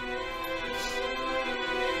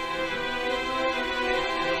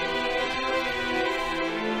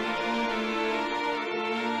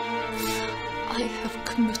 I have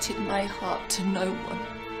committed my heart to no one.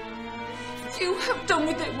 You have done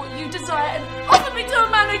with it what you desire and offered me to a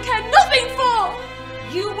man I care nothing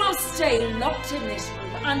for! You will stay locked in this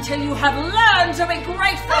room until you have learned to be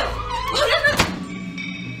grateful!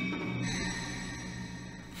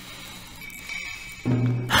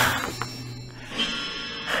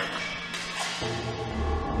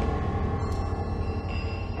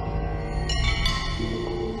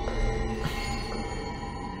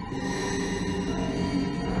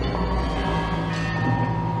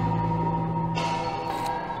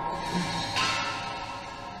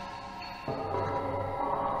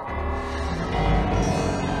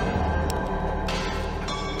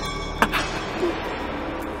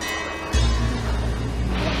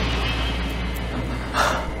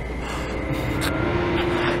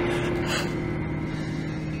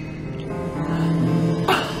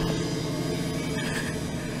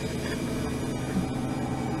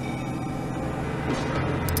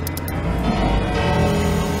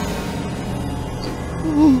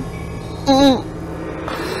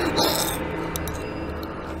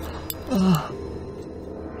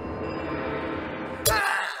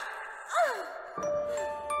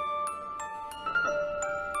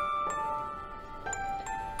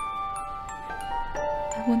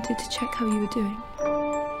 I wanted to check how you were doing.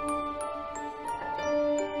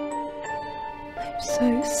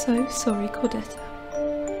 I'm so sorry, Cordetta.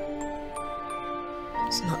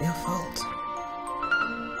 It's not your fault.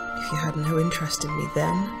 If you had no interest in me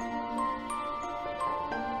then,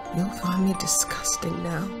 you'll find me disgusting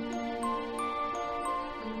now.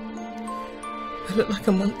 I look like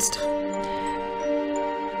a monster.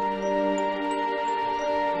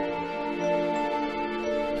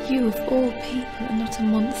 You of all people are not a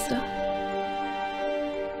monster.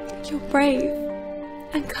 You're brave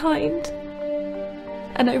and kind.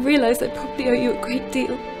 And I realise I probably owe you a great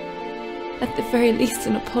deal. At the very least,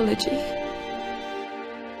 an apology.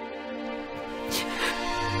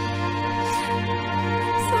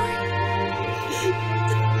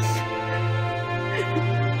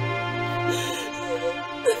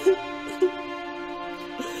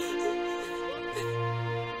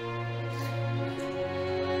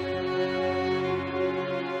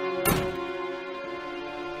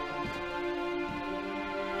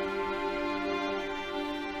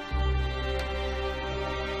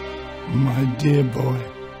 My dear boy,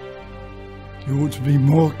 you ought to be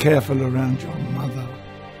more careful around your mother.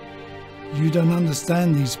 You don't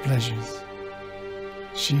understand these pleasures.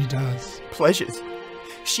 She does. Pleasures?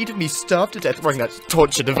 She'd have me starved to death wearing that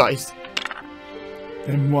torture device.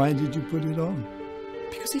 Then why did you put it on?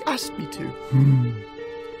 Because he asked me to.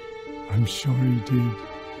 I'm sure he did.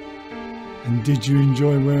 And did you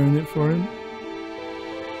enjoy wearing it for him?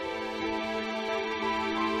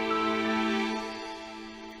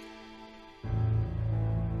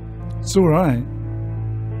 It's alright.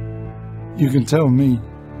 You can tell me.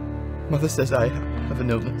 Mother says I have an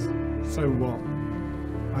illness. So what?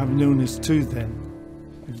 I have an illness too then,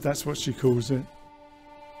 if that's what she calls it.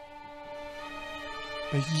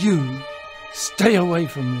 But you stay away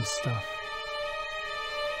from this stuff.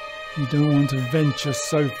 You don't want to venture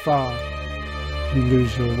so far, you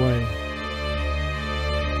lose your way.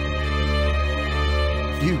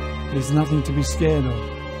 You, there's nothing to be scared of.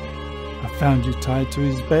 I found you tied to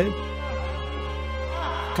his bed.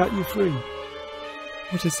 Cut you free.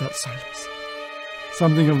 What is that, Silas?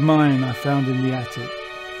 Something of mine I found in the attic.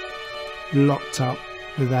 Locked up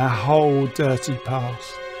with our whole dirty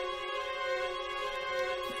past.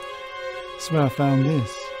 That's where I found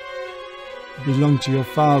this. It belonged to your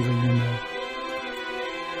father, you know.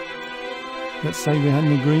 Let's say we had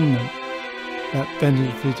an agreement that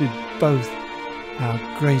benefited both our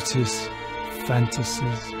greatest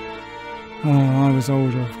fantasies. Oh, I was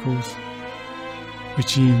older, of course,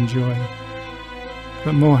 which he enjoyed,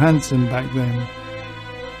 but more handsome back then.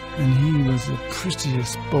 And he was the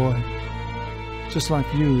prettiest boy, just like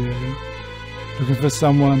you really, looking for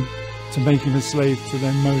someone to make him a slave to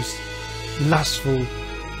their most lustful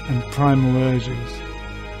and primal urges.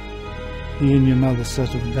 He and your mother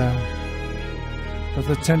settled down, but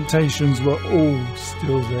the temptations were all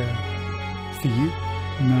still there. For you?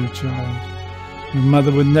 No, child. Your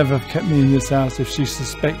mother would never have kept me in this house if she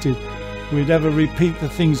suspected we'd ever repeat the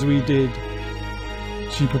things we did.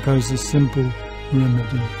 She proposed a simple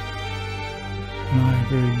remedy, and I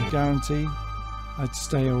agreed. Guaranteed I'd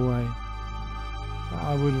stay away. But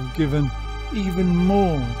I would have given even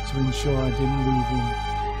more to ensure I didn't leave him.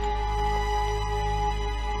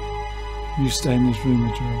 You stay in this room,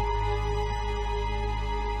 Adriel.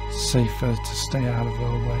 Safer to stay out of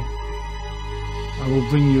her way. I will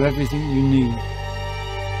bring you everything you need.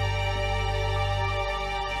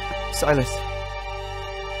 Silas,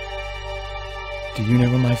 do you know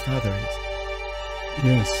where my father is?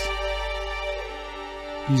 Yes.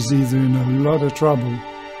 He's either in a lot of trouble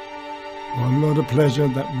or a lot of pleasure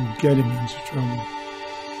that will get him into trouble.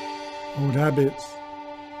 Old habits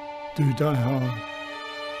do die hard.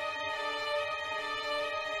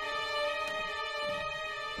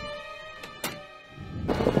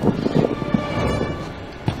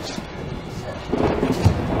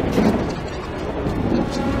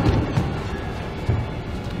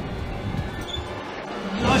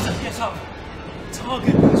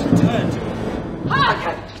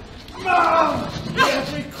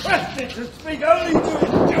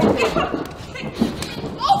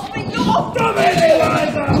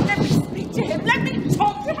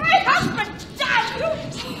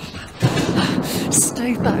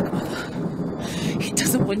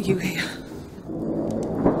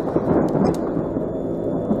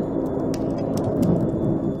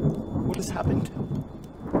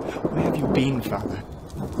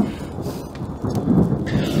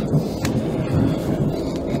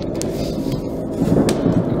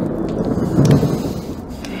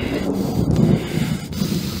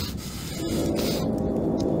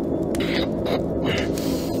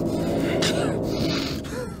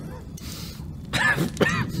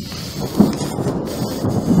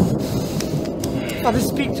 Father,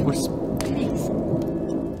 speak to us, please.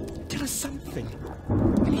 Tell us something.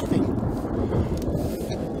 Anything.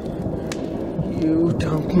 You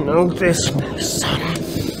don't know this, my son.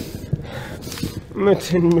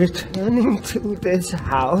 But in returning to this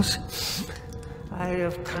house, I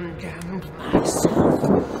have condemned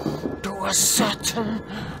myself to a certain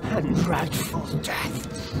and dreadful death.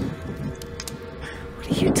 What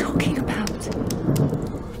are you talking about?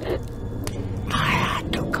 I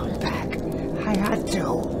had to come back. I had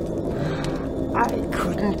to. I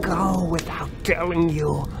couldn't go without telling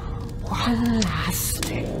you one last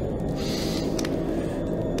thing.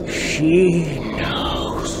 She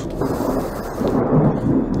knows.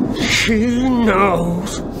 She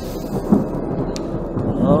knows.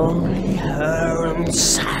 Only her and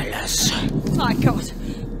Silas. My God.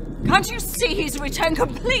 Can't you see he's returned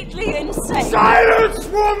completely insane? Silence,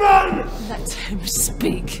 woman! Let him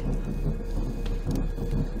speak.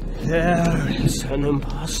 There is an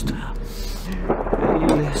imposter in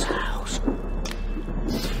this house.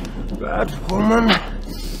 That woman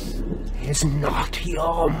is not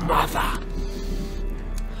your mother.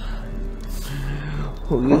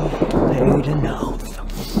 We made an oath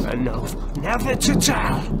never to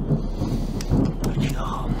tell. But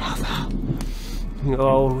your mother,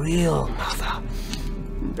 your real mother,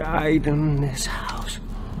 died in this house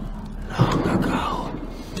long ago.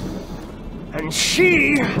 And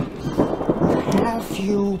she, have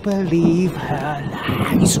you believe her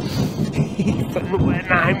lies, even when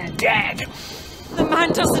I'm dead? The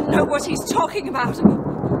man doesn't know what he's talking about.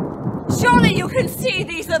 Surely you can see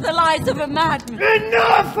these are the lies of a madman.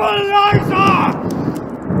 Enough, Eliza!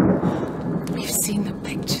 We've seen the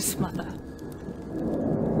pictures, Mother.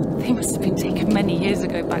 They must have been taken many years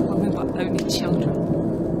ago, back when we were only children.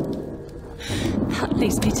 That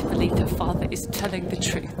leads me to believe her father is telling the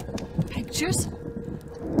truth. Pictures?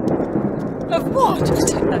 Of what? I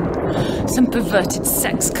don't know. Some perverted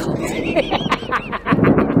sex cult.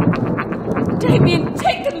 Damien,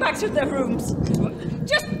 take them back to their rooms.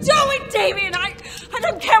 Just do it, Damien! I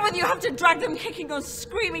don't care whether you have to drag them kicking or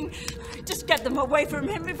screaming. Just get them away from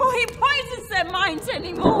him before he poisons their minds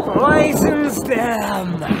anymore. Poisons their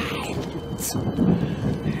minds.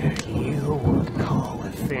 You would know a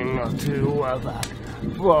thing or two about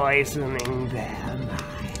poisoning their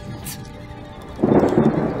minds.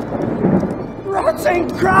 Rotting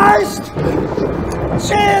Christ!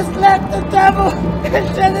 She has let the devil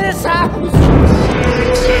into this house!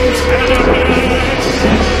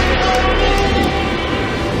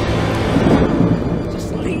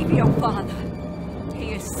 Just leave your father.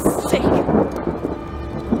 He is sick.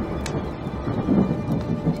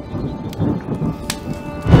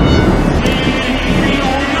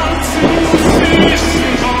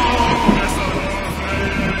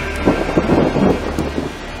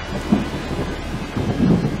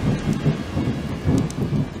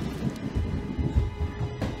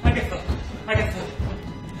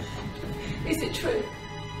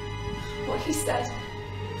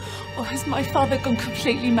 Or has my father gone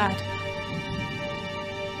completely mad?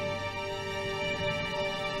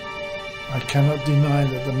 I cannot deny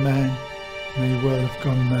that the man may well have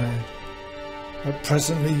gone mad, but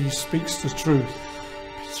presently he speaks the truth.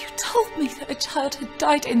 But you told me that a child had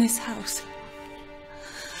died in this house.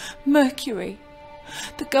 Mercury,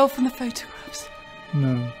 the girl from the photographs.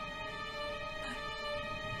 No.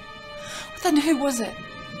 Then who was it?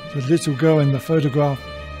 The little girl in the photograph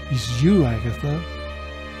is you, Agatha.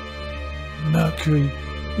 Mercury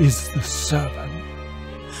is the servant.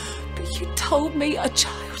 But you told me a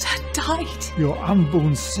child had died. Your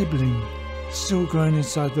unborn sibling, still growing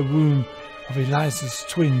inside the womb of Eliza's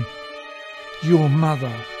twin. Your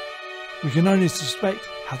mother. We can only suspect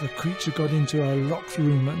how the creature got into her locked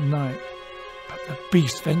room at night, but the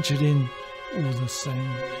beast ventured in all the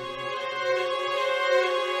same.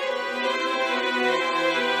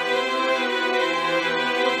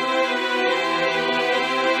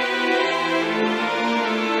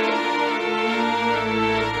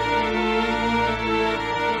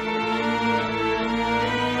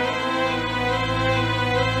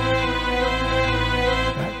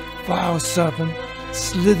 Vile serpent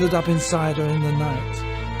slithered up inside her in the night,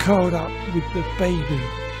 curled up with the baby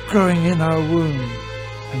growing in her womb,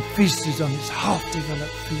 and feasted on its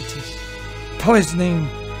half-developed fetus, poisoning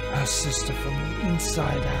her sister from the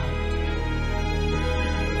inside out.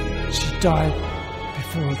 She died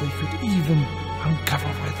before they could even uncover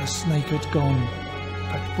where the snake had gone,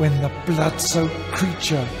 but when the blood-soaked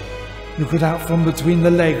creature looked out from between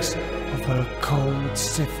the legs of her cold,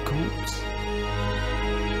 stiff corpse,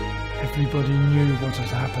 everybody knew what had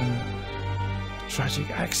happened. A tragic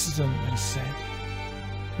accident, they said,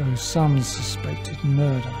 though some suspected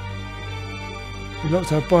murder. We locked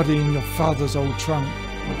her body in your father's old trunk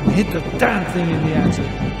and hid the damn thing in the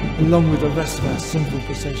attic, along with the rest of our sinful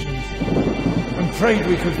possessions, and prayed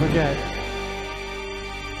we could forget.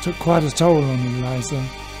 It took quite a toll on Eliza.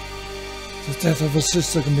 The death of a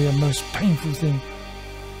sister can be a most painful thing,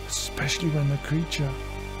 especially when the creature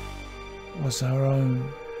was her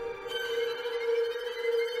own.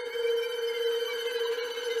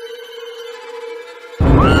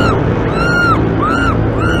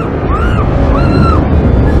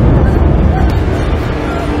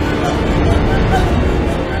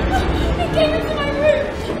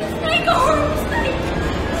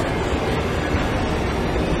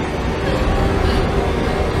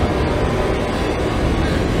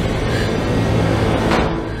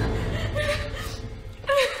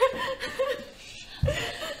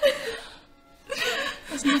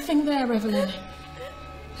 Evelyn.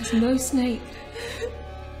 There's no snake.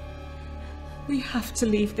 We have to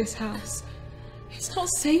leave this house. It's not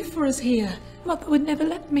safe for us here. Mother would never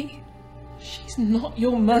let me. She's not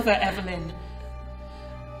your mother, Evelyn.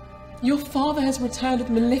 Your father has returned with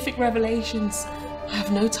malefic revelations. I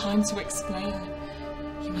have no time to explain.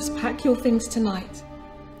 You must pack your things tonight.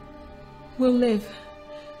 We'll live.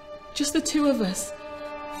 Just the two of us.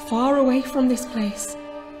 Far away from this place.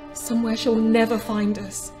 Somewhere she'll never find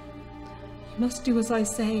us. You must do as I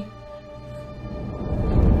say.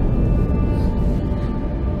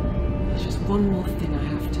 There's just one more thing I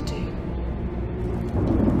have to do.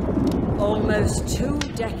 Almost 2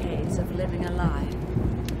 decades of living a lie.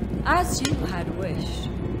 As you had wished.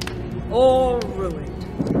 All ruined.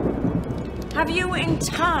 Have you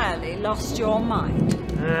entirely lost your mind?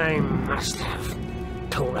 I must have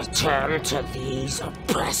to return to these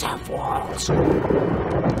oppressive walls.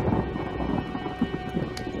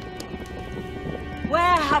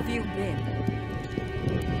 Where have you been?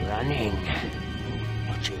 Running.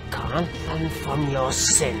 But you can't run from your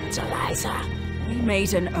sins, Eliza. We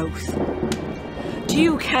made an oath. Do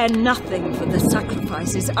you care nothing for the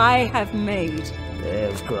sacrifices I have made?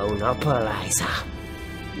 They've grown up, Eliza.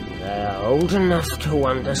 They're old enough to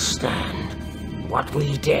understand what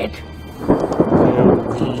we did. Who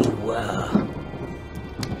we were.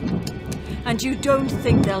 And you don't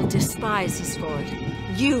think they'll despise us for it?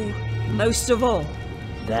 You, most of all?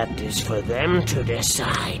 That is for them to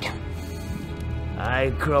decide.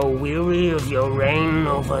 I grow weary of your reign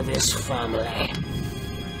over this family.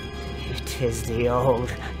 It is the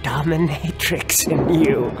old dominatrix in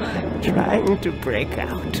you, trying to break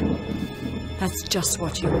out. That's just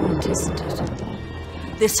what you want, isn't it?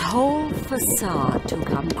 This whole facade to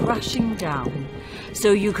come crashing down,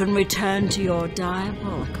 so you can return to your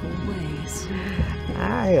diabolical ways.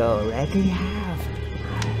 I already have.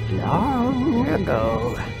 Long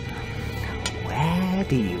ago. Where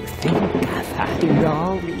do you think I find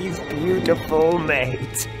all these beautiful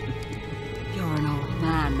maids? You're an old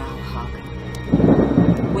man now,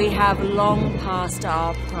 Hagen. We have long passed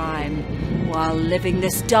our prime while living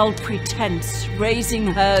this dull pretense, raising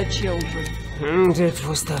her children. And it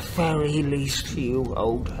was the very least you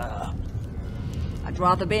owed her. I'd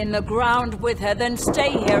rather be in the ground with her than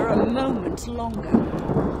stay here a moment longer.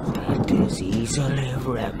 That is easily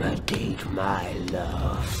remedied, my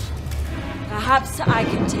love. Perhaps I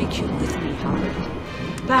can take you with me, Hagen.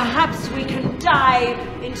 Perhaps we can dive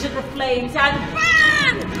into the flames and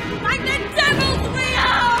burn like the devils we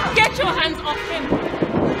are! Get your hands off him!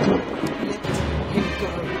 Let him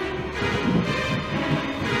go.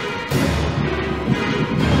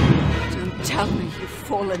 Don't tell me you've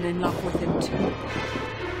fallen in love with him too.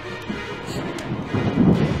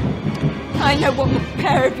 I know what the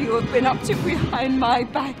pair of you have been up to behind my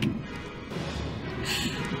back.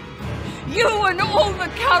 You and all the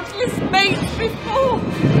countless mates before!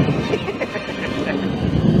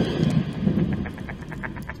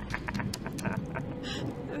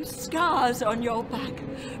 Those scars on your back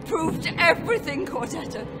proved everything,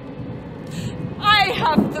 Cordetta. I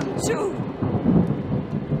have them too.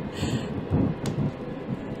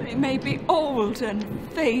 They may be old and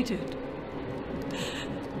faded,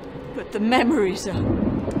 but the memories are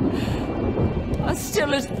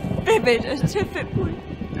still as vivid as if it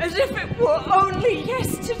were only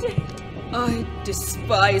yesterday. I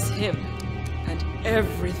despise him and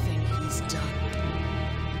everything he's done.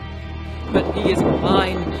 But he is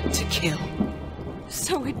mine to kill.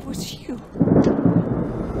 So it was you.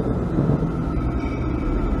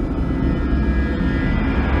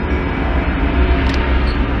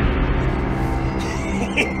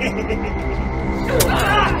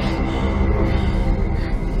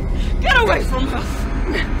 Get away from her!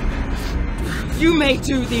 You may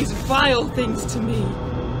do these vile things to me,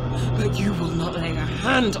 but you will not lay a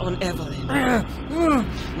hand on Evelyn. Now,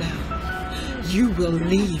 you will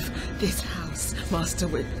leave this house, Master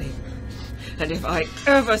Whitley. And if I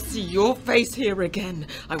ever see your face here again,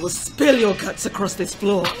 I will spill your guts across this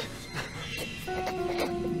floor.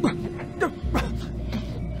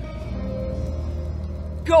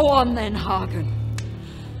 Go on then, Hagen.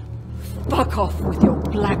 Fuck off with your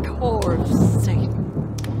black whore of Satan.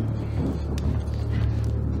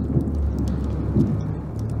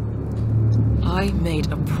 I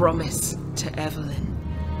made a promise to Evelyn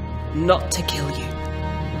not to kill you.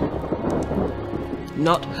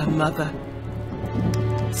 Not her mother.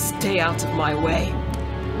 Stay out of my way.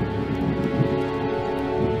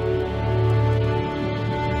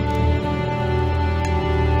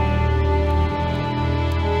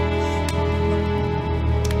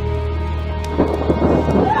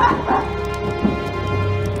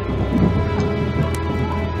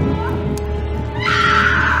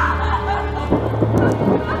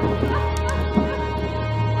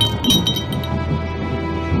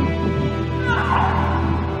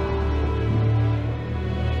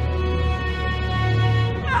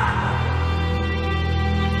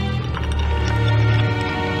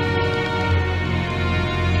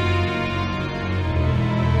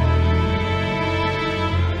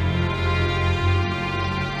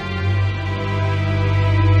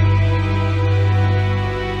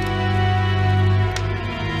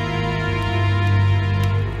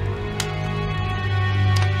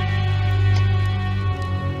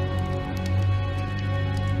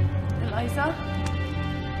 Agatha?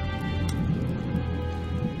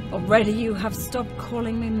 Already you have stopped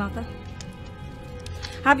calling me mother?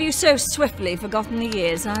 Have you so swiftly forgotten the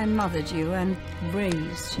years I mothered you and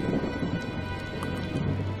raised you?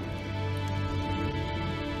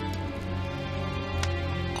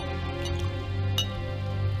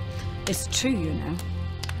 It's true, you know.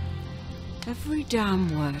 Every damn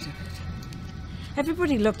word of it.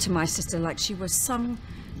 Everybody looked to my sister like she was some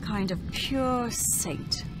kind of pure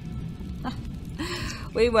saint.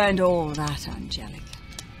 We weren't all that angelic.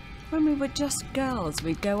 When we were just girls,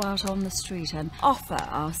 we'd go out on the street and offer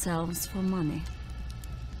ourselves for money.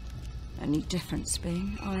 Only difference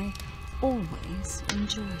being, I always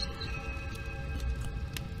enjoyed it.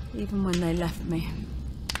 Even when they left me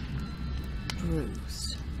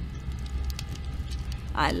bruised.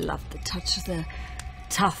 I loved the touch of their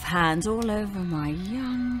tough hands all over my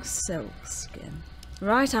young silk skin,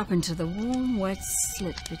 right up into the warm, wet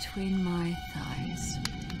slit between my thighs.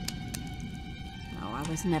 I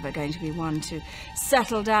was never going to be one to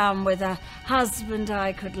settle down with a husband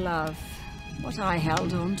I could love. What I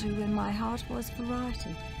held on to in my heart was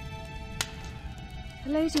variety. A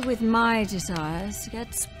lady with my desires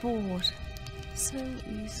gets bored so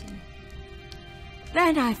easily.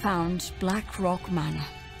 Then I found Black Rock Manor,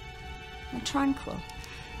 a tranquil,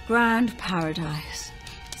 grand paradise,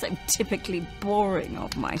 so typically boring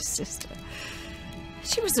of my sister.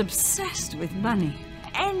 She was obsessed with money.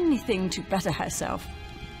 Anything to better herself.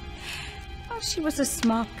 Well, she was a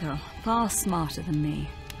smart girl, far smarter than me.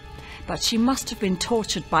 But she must have been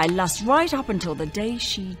tortured by lust right up until the day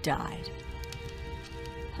she died.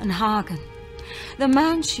 And Hagen, the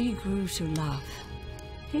man she grew to love,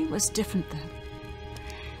 he was different though.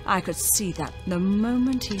 I could see that the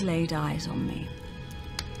moment he laid eyes on me.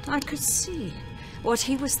 I could see what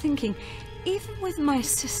he was thinking, even with my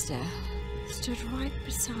sister stood right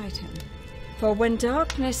beside him. For when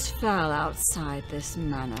darkness fell outside this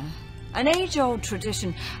manor, an age-old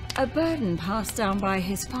tradition, a burden passed down by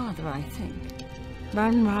his father, I think,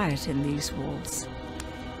 ran riot in these walls.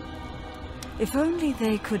 If only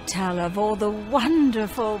they could tell of all the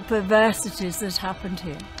wonderful perversities that happened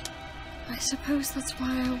here. I suppose that's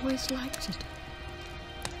why I always liked it.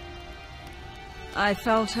 I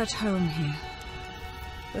felt at home here,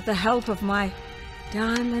 with the help of my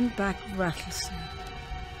diamond-back rattlesnake.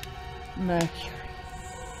 Mercury.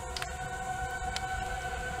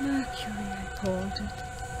 Mercury, I called it.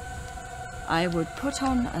 I would put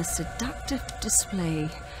on a seductive display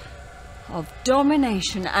of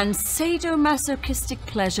domination and sadomasochistic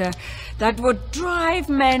pleasure that would drive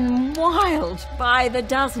men wild by the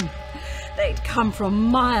dozen. They'd come from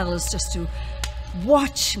miles just to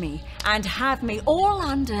watch me and have me all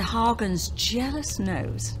under Hagen's jealous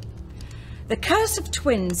nose. The curse of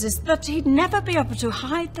twins is that he'd never be able to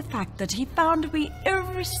hide the fact that he found me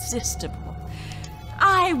irresistible.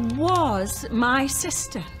 I was my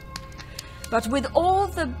sister, but with all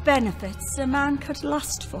the benefits a man could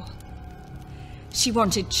lust for. She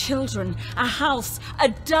wanted children, a house, a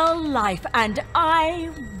dull life, and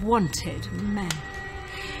I wanted men.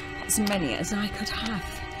 As many as I could have,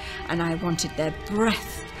 and I wanted their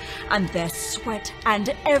breath and their sweat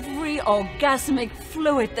and every orgasmic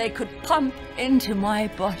fluid they could pump into my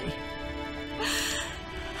body.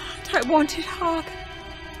 And I wanted Hagen.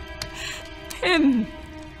 Him,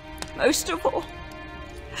 most of all.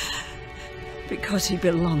 Because he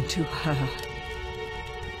belonged to her.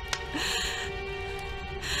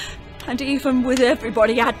 And even with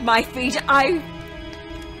everybody at my feet, I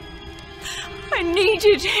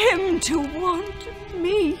needed him to want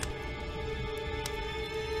me.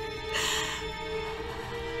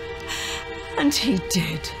 And he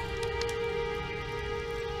did.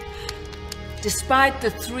 Despite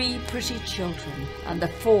the 3 pretty children and the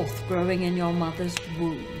 4th growing in your mother's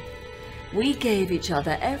womb, we gave each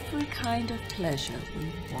other every kind of pleasure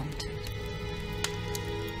we wanted.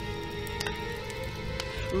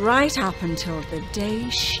 Right up until the day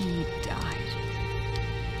she died.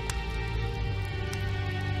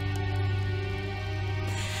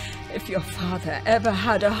 If your father ever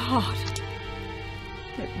had a heart,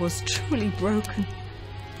 it was truly broken.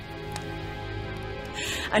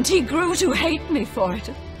 And he grew to hate me for it.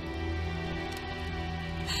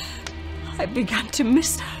 I began to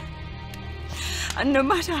miss her. And no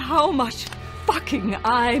matter how much fucking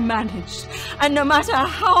I managed, and no matter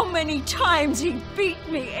how many times he beat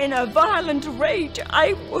me in a violent rage,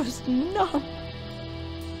 I was numb.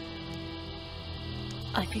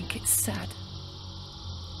 I think it's sad.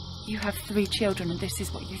 You have 3 children and this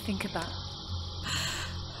is what you think about.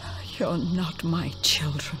 You're not my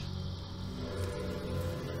children.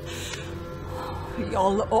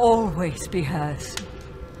 You'll always be hers.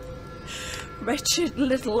 Wretched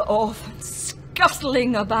little orphans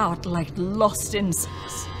scuttling about like lost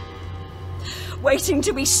insects, waiting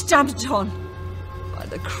to be stamped on by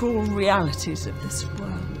the cruel realities of this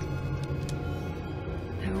world.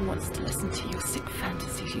 No one wants to listen to your sick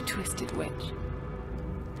fantasies, you twisted witch.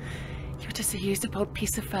 You're just a used up old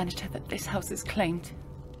piece of furniture that this house has claimed.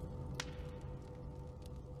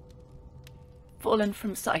 Fallen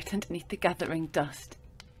from sight underneath the gathering dust.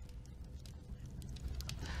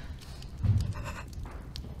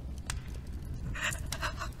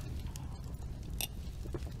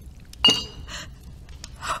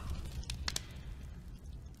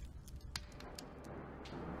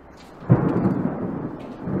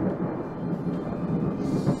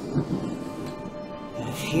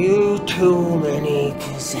 Few too many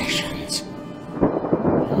possessions.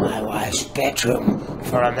 My wife's bedroom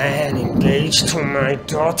for a man engaged to my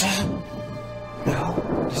daughter?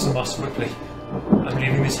 No. Listen, Master Whipley. I'm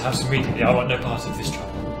leaving this house immediately. I want no part of this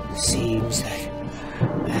trouble. Seems that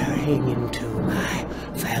marrying into my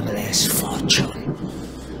family's fortune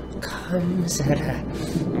comes at a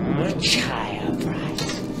much higher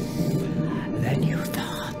price than you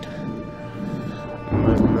thought.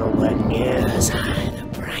 But nowhere near as high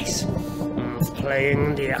the price of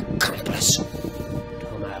playing the accomplice to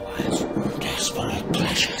my wife's desperate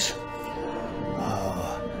pleasures.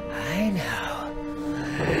 Oh, I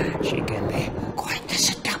know. She can be quite the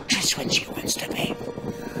seductress when she wants to be.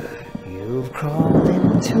 You've crawled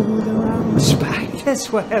into the wrong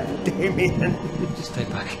spider's web, Damien. Just stay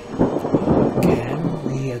back. Can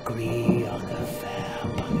we agree on a fair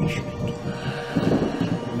punishment?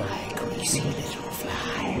 My greasy little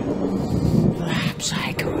fly. Perhaps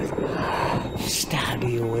I could stab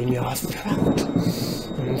you in your throat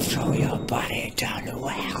and throw your body down a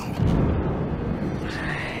well.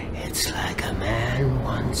 It's like a man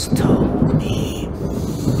once told me.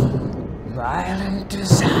 Violent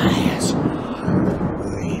desires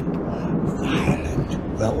reap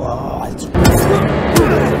violent rewards.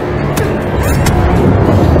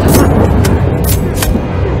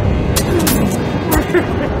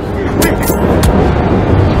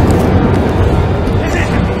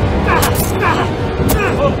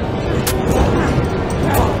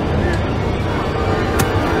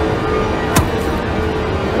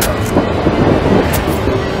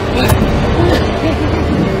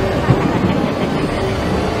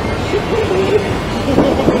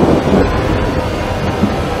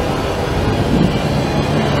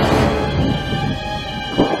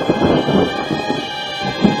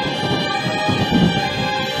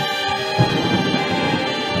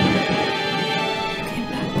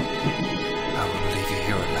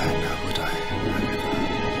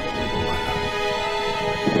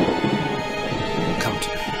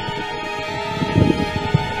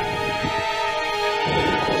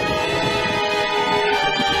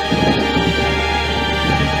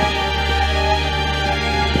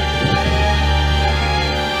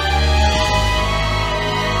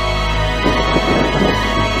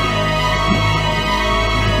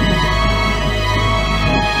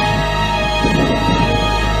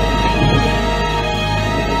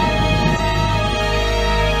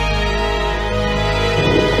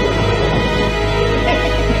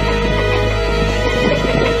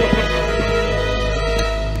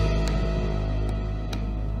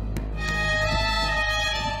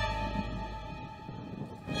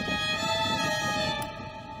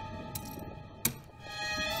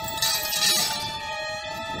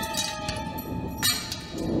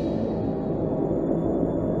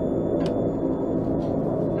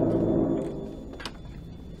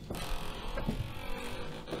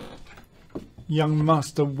 Young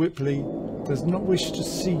Master Whipley does not wish to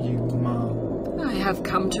see you, ma'am. I have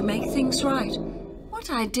come to make things right. What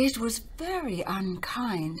I did was very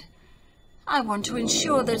unkind. I want to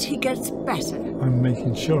ensure that he gets better. I'm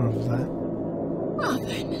making sure of that. Well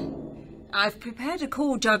then, I've prepared a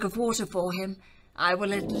cool jug of water for him. I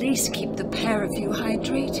will at least keep the pair of you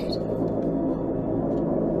hydrated.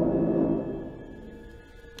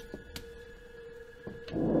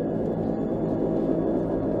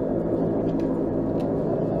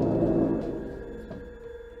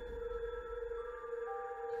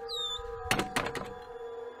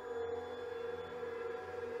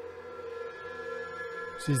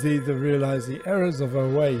 She's either realised the errors of her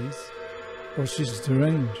ways, or she's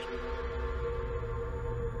deranged.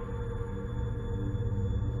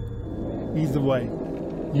 Either way,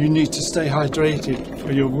 you need to stay hydrated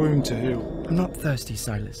for your wound to heal. I'm not thirsty,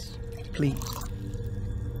 Silas. Please.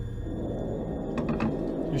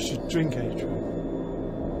 You should drink, Adrian.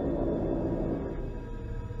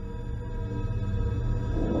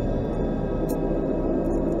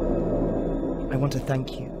 want to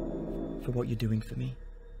thank you for what you're doing for me.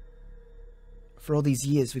 For all these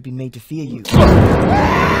years, we've been made to fear you.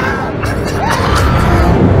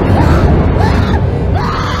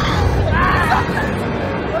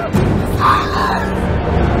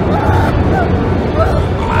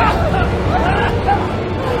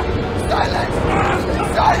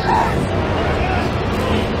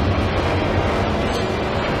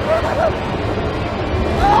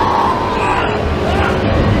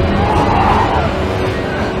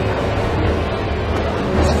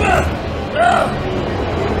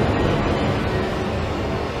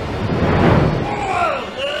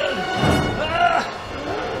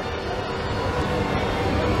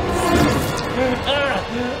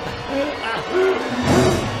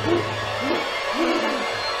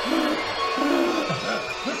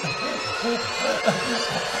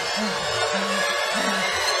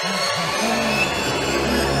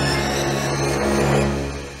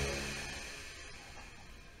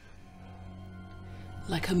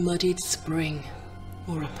 Like a muddied spring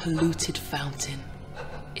or a polluted fountain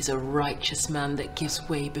is a righteous man that gives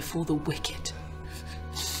way before the wicked.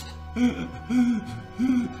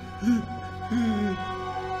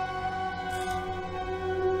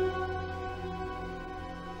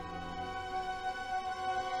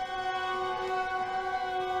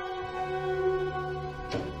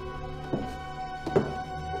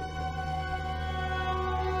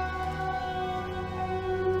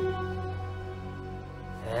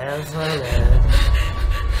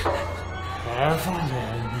 Evelyn,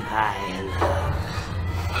 my love,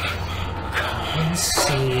 come and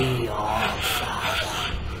see your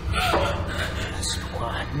father. Just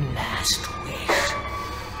one last wish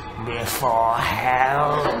before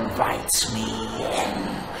hell invites me in.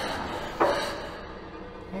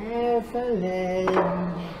 Evelyn,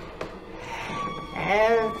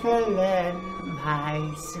 Evelyn,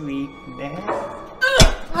 my sweetness.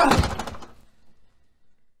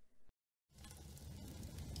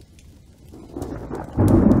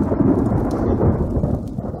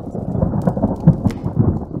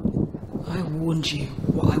 You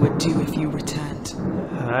what I would do if you returned.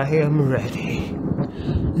 I am ready.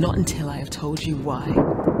 Not until I have told you why.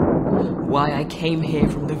 Why I came here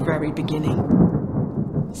from the very beginning.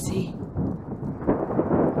 See,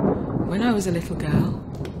 when I was a little girl,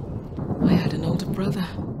 I had an older brother.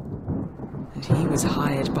 And he was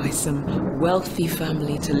hired by some wealthy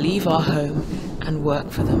family to leave our home and work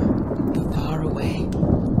for them, far away.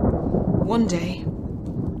 One day,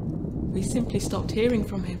 we simply stopped hearing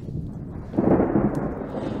from him.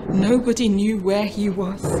 Nobody knew where he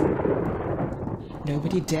was.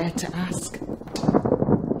 Nobody dared to ask.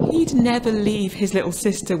 He'd never leave his little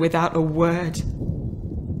sister without a word.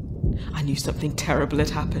 I knew something terrible had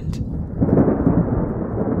happened.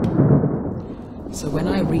 So when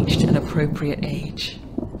I reached an appropriate age,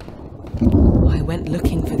 I went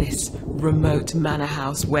looking for this remote manor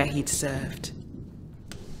house where he'd served.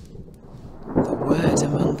 The word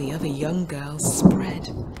among the other young girls spread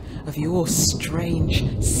of your strange,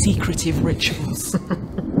 secretive rituals.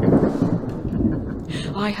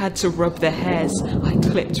 I had to rub the hairs I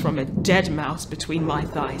clipped from a dead mouse between my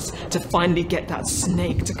thighs to finally get that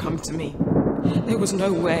snake to come to me. There was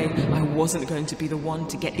no way I wasn't going to be the one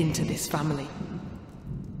to get into this family.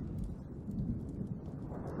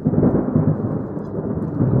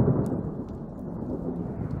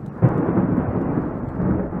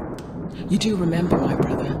 You do remember my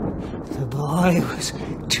brother? The boy was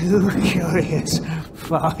too curious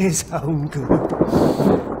for his own good.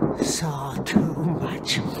 Saw too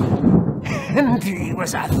much. And he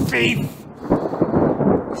was a thief.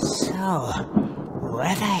 So,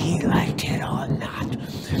 whether he liked it or not,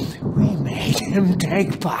 we made him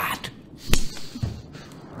take part.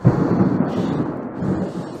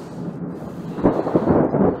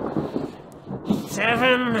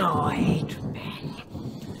 Seven or eight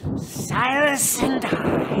men, Silas and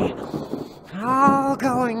I, all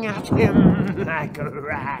going at him like a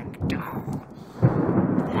rag doll.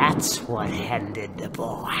 That's what ended the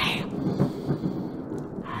boy.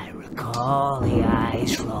 I recall the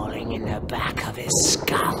eyes rolling in the back of his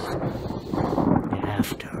skull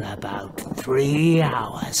after about 3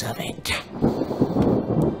 hours of it.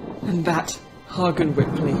 And that, Hagen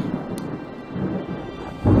Whipley,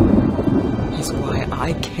 is why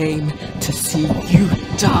I came to see you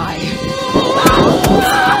die.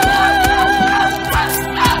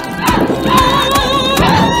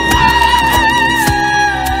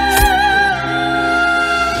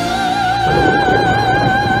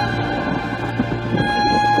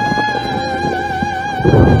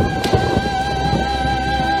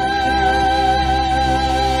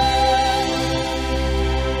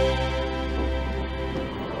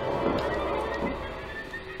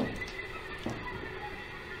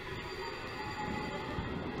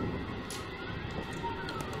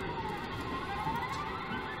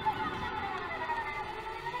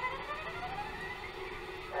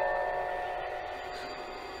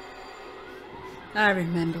 I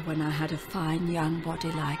remember when I had a fine young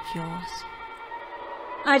body like yours.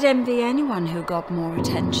 I'd envy anyone who got more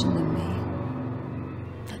attention than me.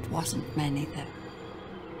 That wasn't many, though.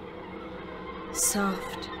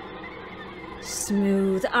 Soft,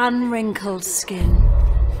 smooth, unwrinkled skin.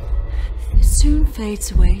 It soon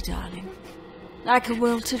fades away, darling. Like a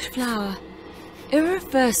wilted flower,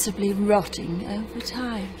 irreversibly rotting over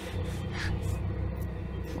time.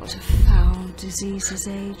 What a foul disease is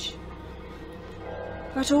age.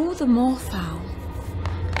 But all the more foul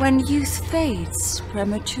when youth fades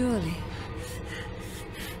prematurely.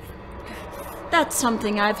 That's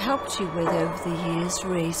something I've helped you with over the years,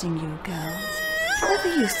 raising you girls.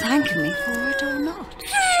 Whether you thank me for it or not,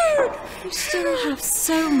 you still have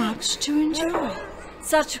so much to enjoy.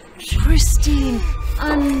 Such pristine,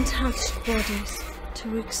 untouched bodies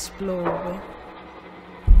to explore with.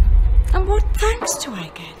 And what thanks do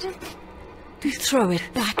I get? You throw it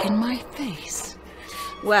back in my face.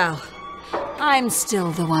 Well, I'm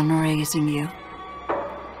still the one raising you.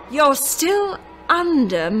 You're still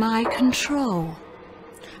under my control.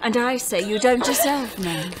 And I say you don't deserve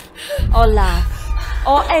men, or love,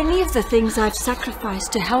 or any of the things I've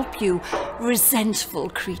sacrificed to help you,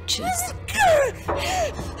 resentful creatures.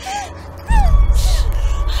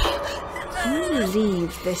 You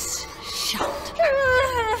leave this shut.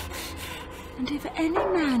 And if any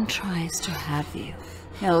man tries to have you,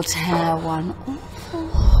 he'll tear one awful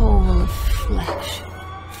hole of flesh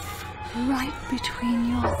right between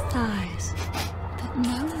your thighs that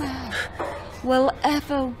no man will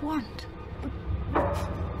ever want.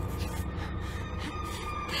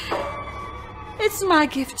 It's my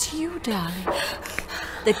gift to you, darling.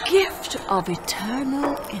 The gift of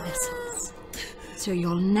eternal innocence. So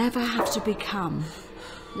you'll never have to become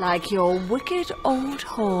like your wicked old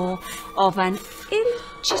whore of an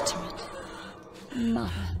illegitimate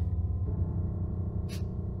mother.